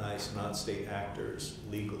recognize non-state actors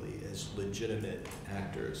legally as legitimate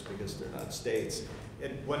actors because they're not states.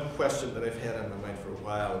 And one question that I've had on my mind for a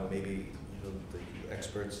while, and maybe the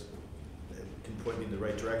experts can point me in the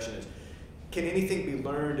right direction, is can anything be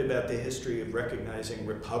learned about the history of recognizing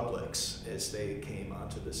republics as they came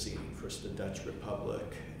onto the scene? First the Dutch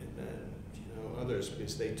Republic, and then others,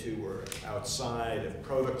 because they too were outside of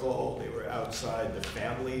protocol, they were outside the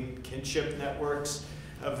family kinship networks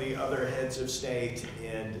of the other heads of state,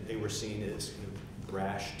 and they were seen as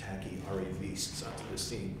brash, tacky arrivistes onto the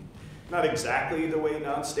scene. Not exactly the way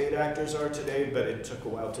non-state actors are today, but it took a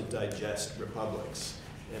while to digest republics.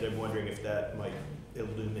 And I'm wondering if that might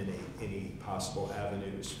illuminate any possible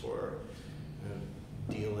avenues for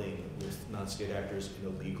dealing with non-state actors in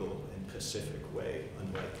a legal and pacific way,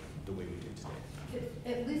 unlike the way we do today.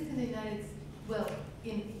 At least in the United States, well,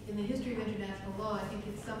 in the history of international law, I think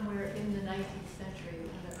it's somewhere in the 19th century,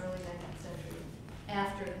 in the early 19th century,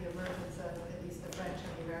 after the emergence of at least the French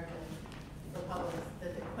and the American republics,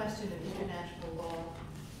 that the question of international law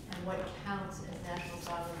and what counts as national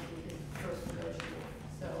sovereignty is first negotiated.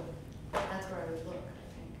 So that's where I would look, I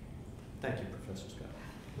think. Thank you, Professor Scott.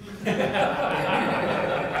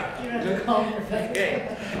 You don't have to call me Professor.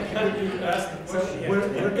 So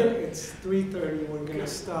it's 3:30, we're gonna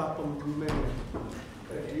stop a minute.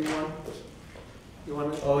 Do you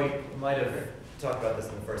want to? Oh, we might have talked about this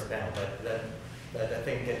in the first panel, but I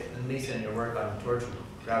think Lisa, in your work on torture,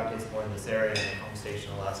 gravitates more in this area than the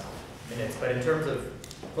conversation in the last minutes. But in terms of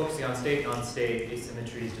focusing on state, non-state,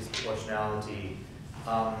 asymmetries, disproportionality,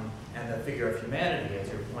 and the figure of humanity, as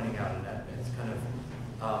you're pointing out, and it's kind of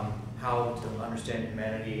how to understand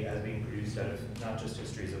humanity as being produced out of not just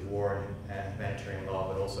histories of war and humanitarian law,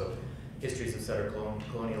 but also histories of settler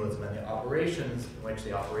colonialism and the operations in which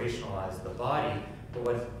they operationalize the body. But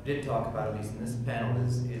what it did talk about, at least in this panel,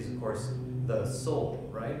 is of course the soul,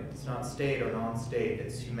 right? It's not state or non-state,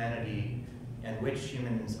 it's humanity, and which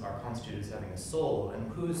humans are constituted as having a soul, and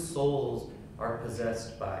whose souls are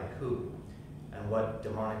possessed by who, and what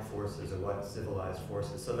demonic forces or what civilized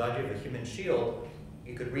forces. So the idea of a human shield,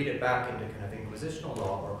 you could read it back into kind of inquisitional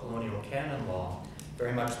law or colonial canon law,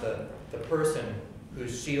 very much the person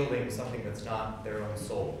who's shielding something that's not their own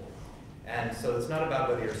soul. And so it's not about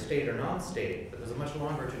whether you're state or non-state, but there's a much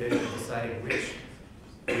longer tradition of deciding which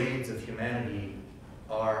breeds of humanity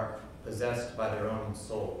are possessed by their own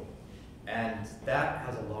soul. And that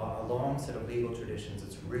has a long set of legal traditions.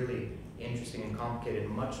 It's really interesting and complicated,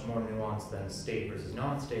 much more nuanced than state versus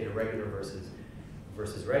non-state, or regular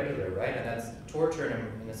versus regular, right? And that's torture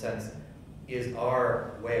in a sense is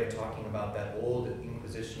our way of talking about that old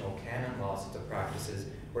inquisitional canon law sets of practices,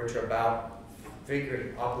 which are about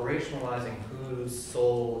operationalizing whose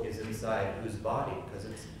soul is inside whose body, because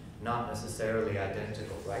it's not necessarily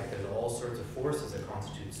identical, right? There's all sorts of forces that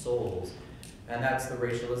constitute souls, and that's the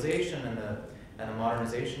racialization and the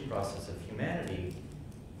modernization process of humanity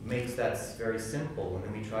makes that very simple, and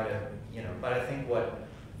then we try to, but I think what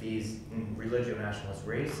these religio-nationalist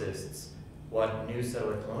racists, what new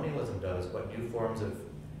settler colonialism does, what new forms of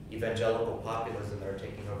evangelical populism that are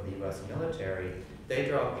taking over the US military, they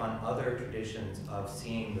draw upon other traditions of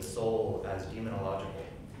seeing the soul as demonological,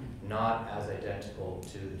 not as identical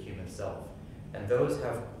to the human self. And those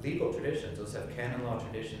have legal traditions, those have canon law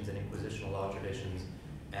traditions and inquisitional law traditions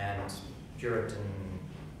and Puritan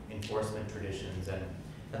enforcement traditions. And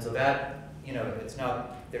so that, it's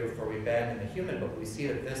not therefore we abandon the human, but we see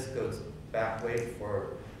that this goes back way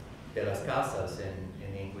before de las Casas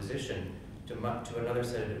in the Inquisition to another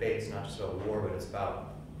set of debates, not just about war, but it's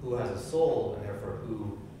about who has a soul, and therefore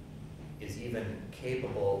who is even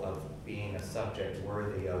capable of being a subject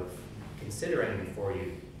worthy of considering before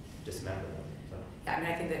you dismember them. So. Yeah, I mean,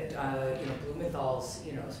 I think that Blumenthal's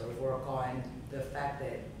sort of work on the fact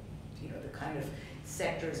that the kind of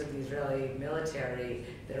sectors of the Israeli military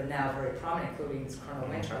that are now very prominent, including this Colonel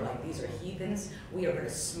Winter, like these are heathens. We are going to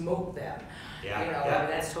smoke them. Yeah.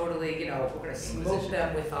 That's totally we're going to smoke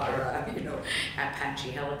them with our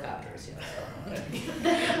Apache helicopters. So.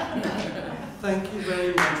 Thank you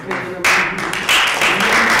very much. We're going to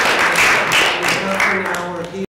half an hour here.